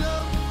ground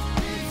up.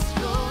 It's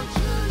your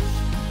church.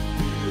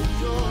 Build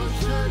your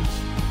church.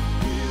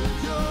 Build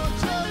your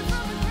church.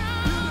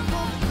 Build it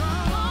from the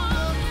ground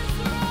up.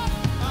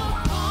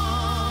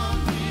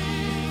 Upon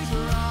this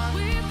rock.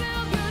 We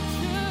build your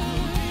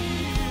church.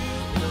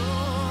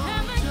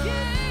 And the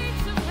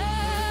gates of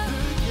hell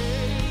The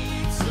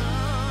gates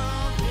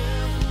of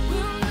hell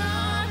will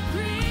not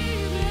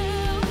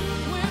prevail.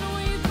 When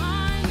we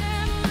bind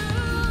and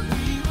loose,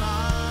 we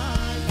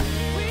bind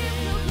we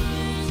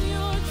proclaim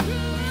your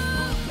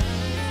truth.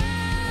 And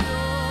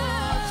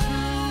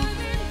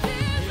in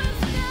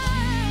Jesus'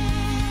 name,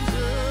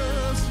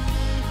 Jesus.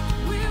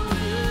 we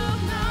will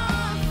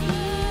not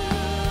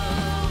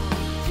fail.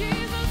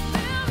 Jesus,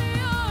 build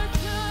your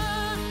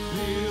church.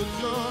 Build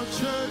your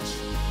church.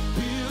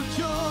 Build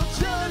your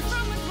church.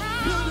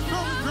 Build it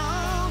from the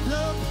ground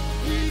up.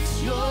 It's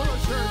your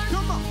church.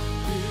 Come on.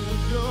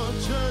 Build your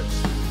church.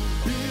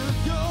 Build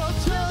your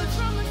church.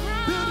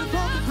 Build it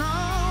from the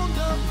ground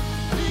up.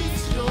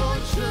 It's your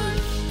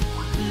church.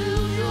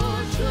 Build your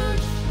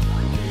church.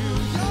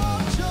 Build your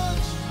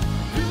church.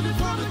 Build it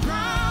from the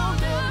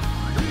ground up.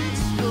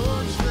 It's your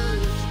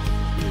church.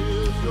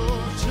 Build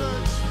your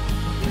church.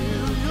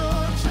 Build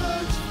your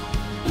church.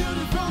 Build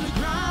it from the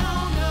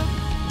ground up.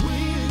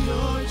 We're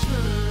your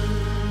church.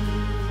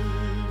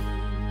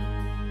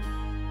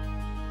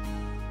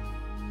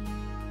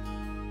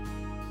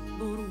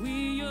 Lord, we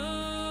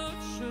your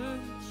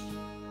church,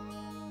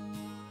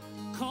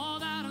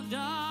 called out of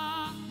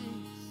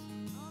darkness,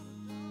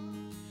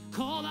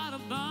 called out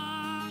of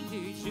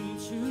bondage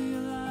into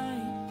your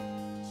light,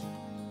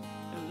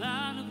 the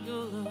light of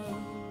your love.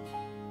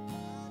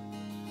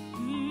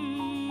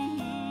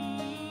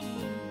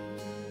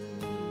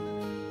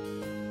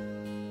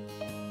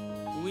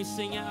 When we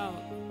sing out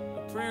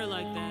a prayer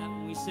like that,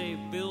 when we say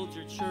build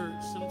your church,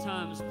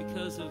 sometimes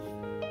because of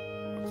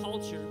our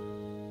culture,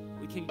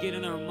 we can get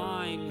in our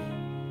mind,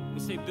 we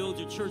say build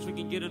your church, we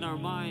can get in our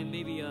mind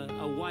maybe a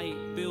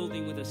white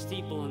building with a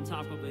steeple on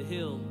top of a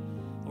hill,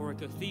 or a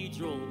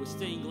cathedral with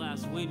stained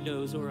glass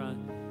windows, or a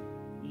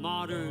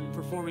modern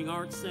performing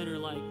arts center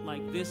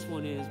like this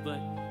one is. But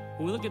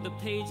when we look at the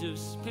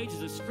pages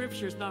of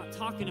scripture, it's not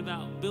talking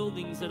about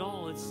buildings at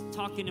all. It's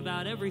talking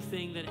about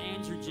everything that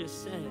Andrew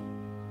just said.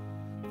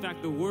 In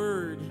fact, the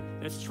word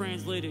that's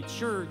translated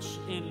church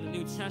in the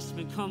New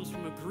Testament comes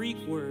from a Greek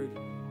word.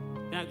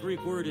 That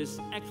Greek word is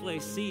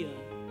ekklesia,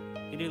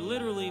 and it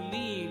literally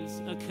means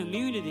a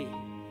community.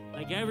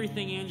 Like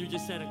everything Andrew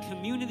just said, a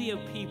community of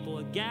people,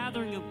 a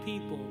gathering of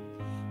people,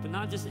 but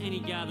not just any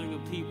gathering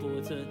of people.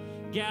 It's a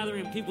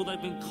gathering of people that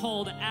have been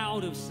called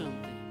out of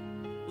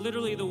something.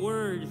 Literally, the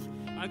word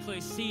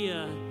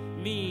ekklesia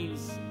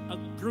means a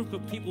group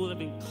of people that have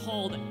been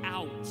called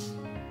out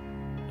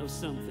of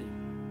something.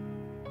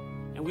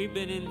 And we've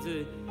been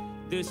into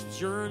this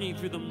journey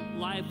through the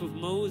life of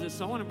Moses.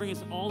 So I want to bring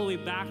us all the way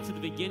back to the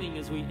beginning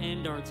as we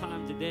end our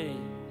time today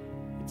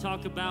and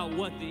talk about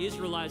what the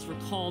Israelites were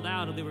called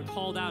out of. They were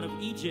called out of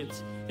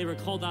Egypt. They were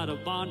called out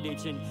of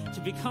bondage. And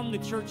to become the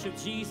church of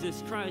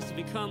Jesus Christ, to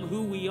become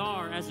who we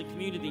are as a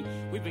community,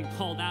 we've been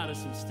called out of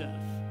some stuff.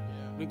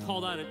 been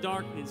called out of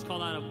darkness,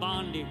 called out of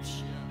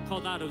bondage,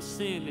 called out of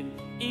sin,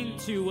 and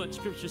into what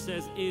Scripture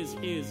says is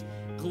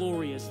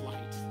glorious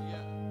light.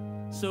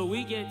 So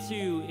we get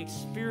to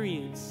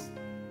experience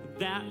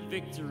that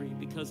victory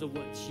because of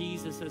what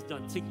Jesus has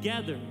done.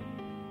 Together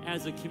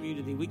as a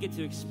community, we get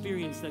to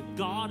experience that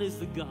God is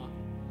the God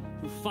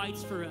who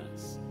fights for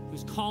us,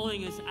 who's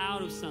calling us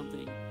out of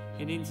something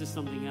and into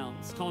something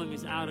else, calling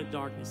us out of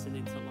darkness and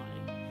into light.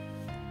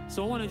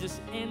 So I want to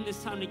just end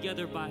this time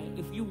together by,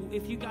 if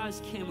you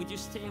guys can, would you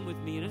stand with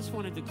me? And I just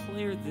want to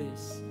declare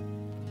this.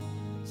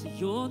 So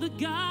you're the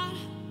God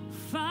who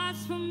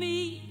fights for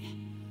me,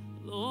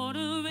 Lord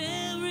of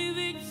every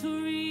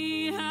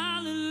victory.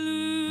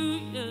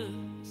 Hallelujah.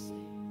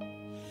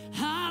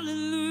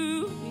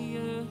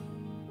 Hallelujah.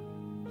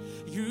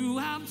 You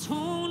have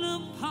torn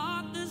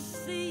apart the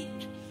sea.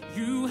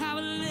 You have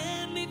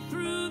led me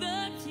through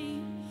the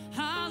deep.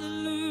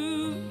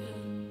 Hallelujah.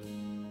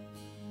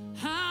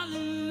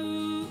 Hallelujah.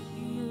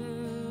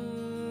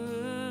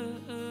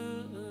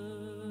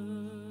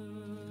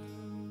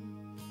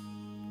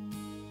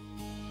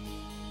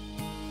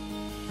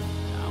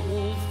 I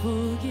won't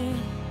forget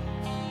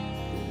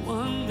the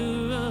wonder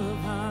of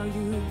how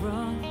you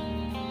brought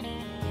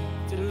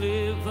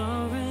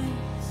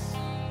deliverance,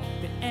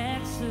 the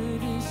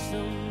exodus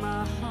of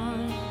my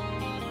heart.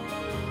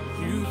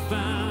 You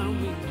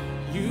found me,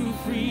 you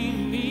freed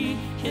me,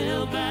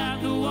 held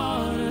back the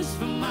waters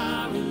for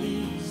my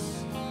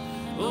release.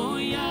 Oh,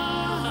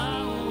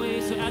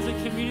 Yahweh. So as a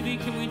community,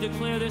 can we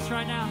declare this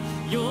right now?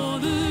 You're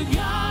the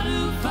God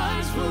who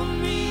fights for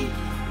me,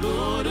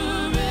 Lord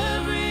of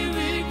every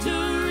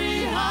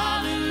victory.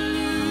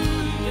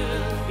 Hallelujah.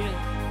 Yeah.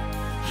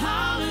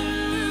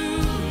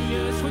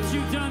 Hallelujah. That's what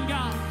you've done,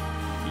 God.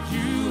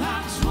 You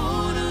have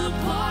torn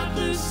apart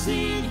the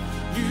sea.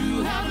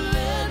 You have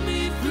led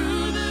me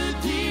through the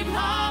deep.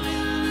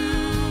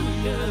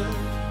 Hallelujah.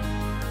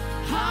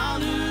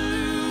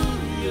 Hallelujah.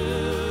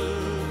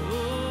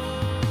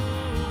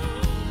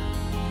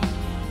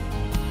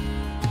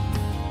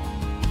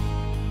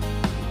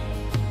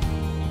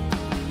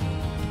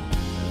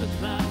 The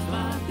cloud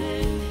by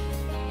day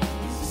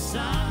is a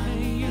sign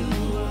you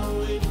are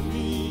with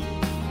me,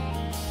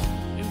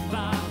 and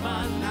fire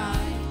by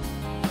night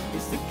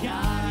is the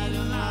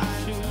guiding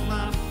light to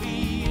my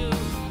feet.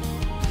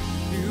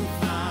 You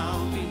found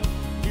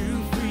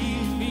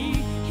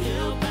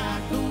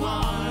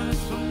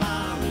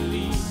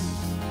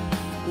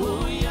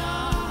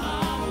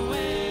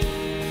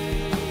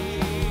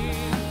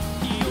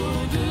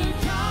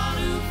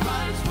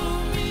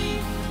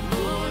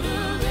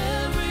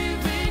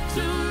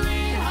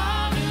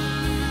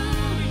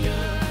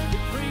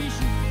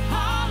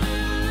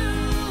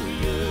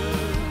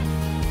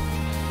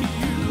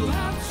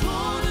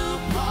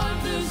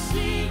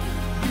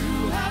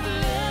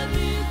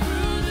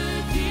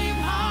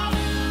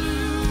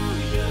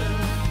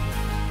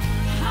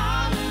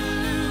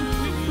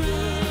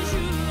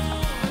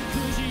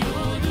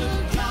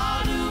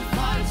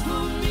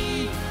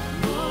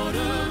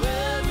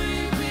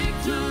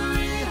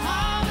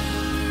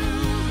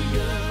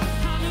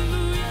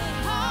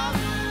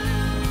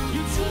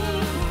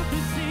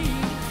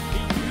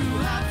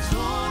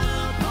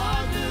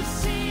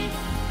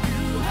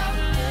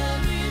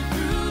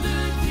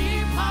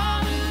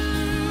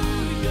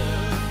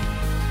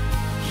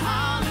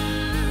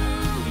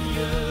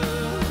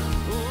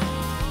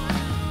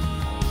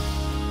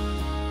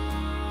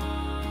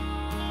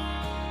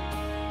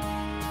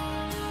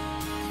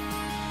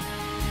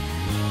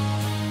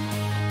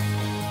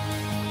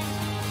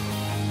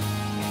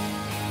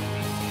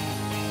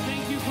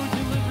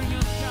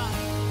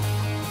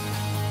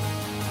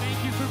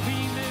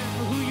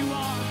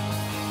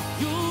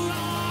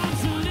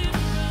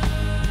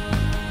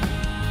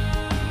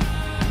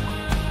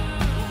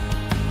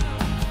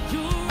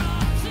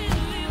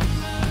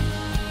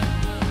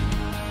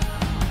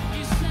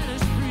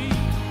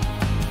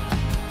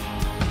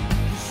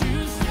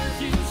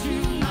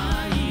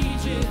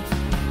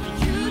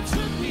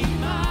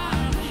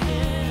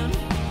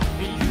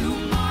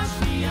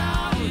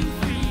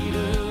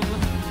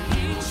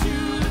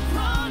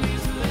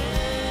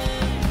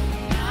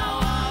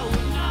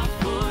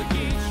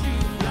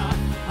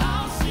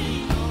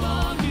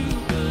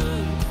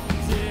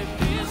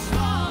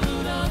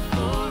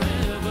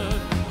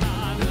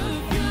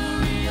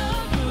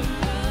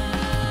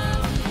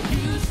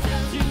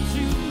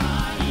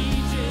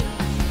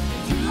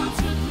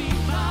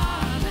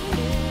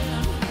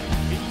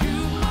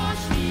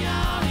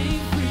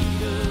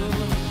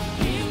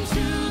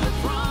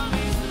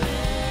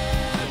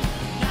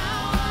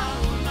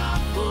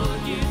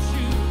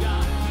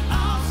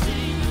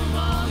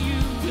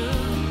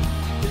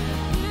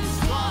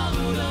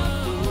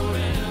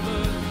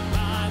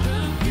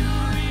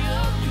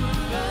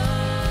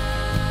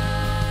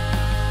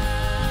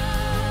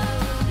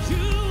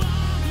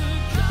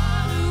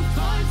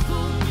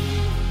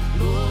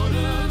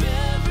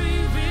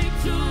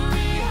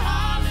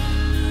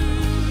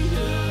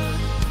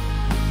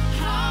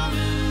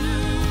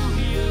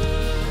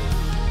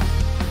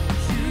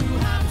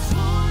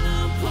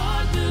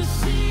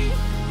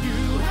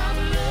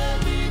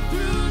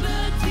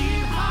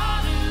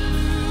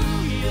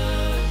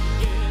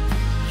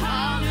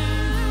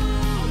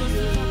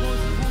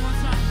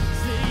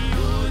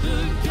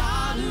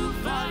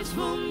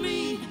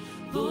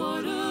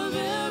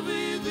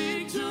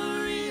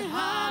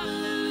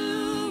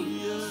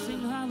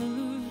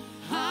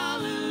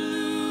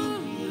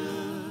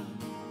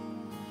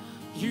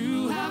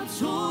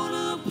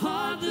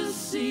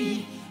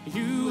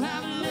You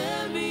have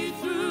led me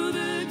through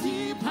the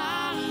deep.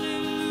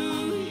 Hallelujah.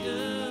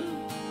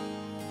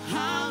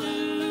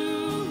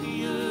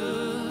 Hallelujah.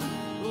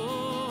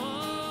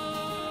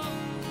 Oh.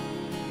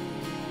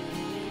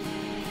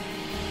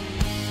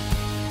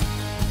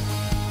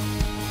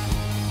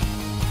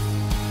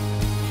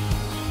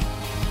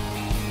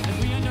 As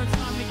we end our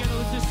time together,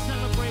 let's just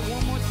celebrate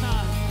one more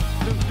time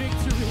the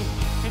victory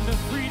and the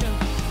freedom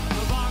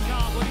of our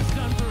God, what He's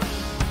done for us.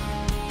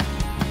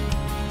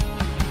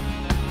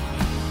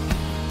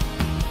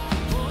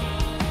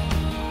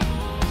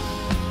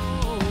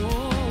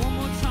 One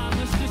more time,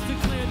 let's just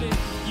declare that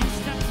you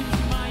stepped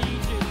into my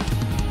Egypt.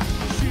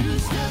 You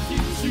stepped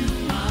into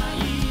my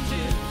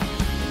Egypt.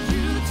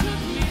 You took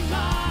me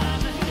by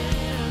the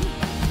hand.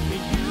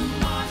 And you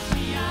marched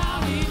me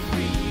out in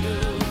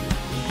freedom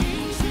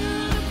into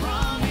the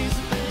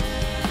promised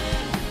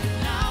land.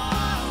 Now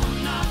I will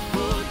not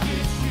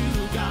forget you,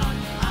 God.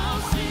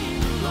 I'll sing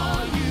the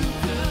Lord you've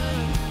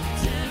done.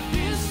 Death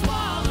is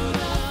swallowed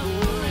up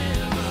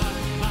forever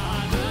by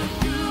the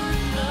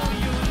fury of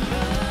your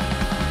love.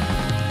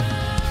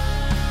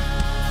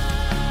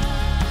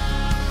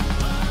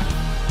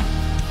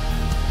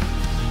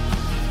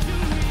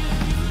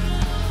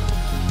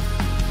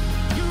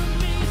 Your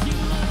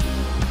amazing love,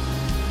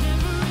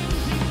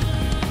 never-ending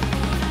love.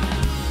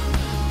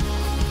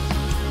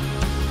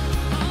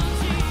 Oh,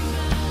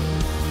 Jesus,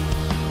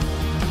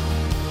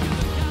 you're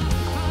the God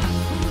who fights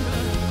for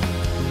us.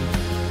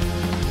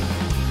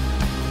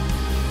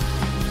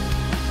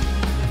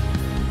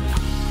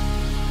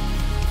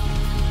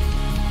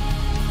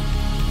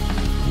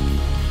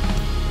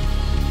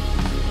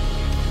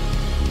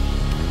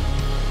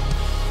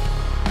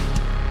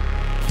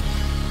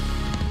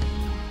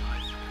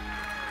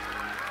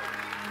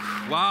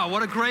 Wow,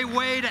 what a great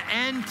way to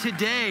end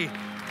today.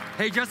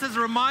 Hey, just as a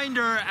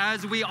reminder,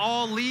 as we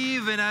all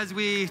leave and as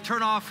we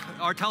turn off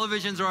our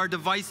televisions or our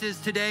devices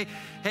today,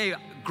 hey,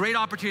 great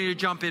opportunity to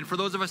jump in. For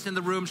those of us in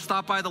the room,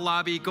 stop by the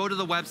lobby, go to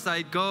the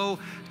website, go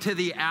to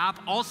the app.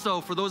 Also,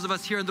 for those of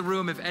us here in the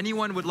room, if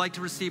anyone would like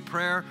to receive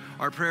prayer,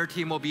 our prayer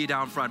team will be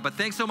down front. But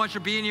thanks so much for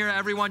being here,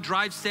 everyone.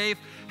 Drive safe.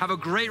 Have a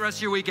great rest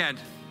of your weekend.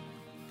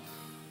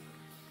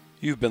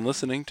 You've been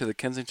listening to the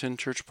Kensington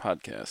Church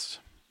Podcast.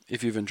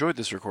 If you've enjoyed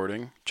this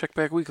recording, check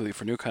back weekly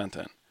for new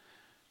content.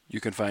 You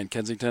can find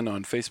Kensington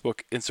on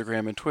Facebook,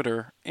 Instagram, and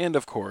Twitter, and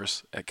of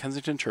course at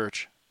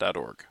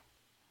kensingtonchurch.org.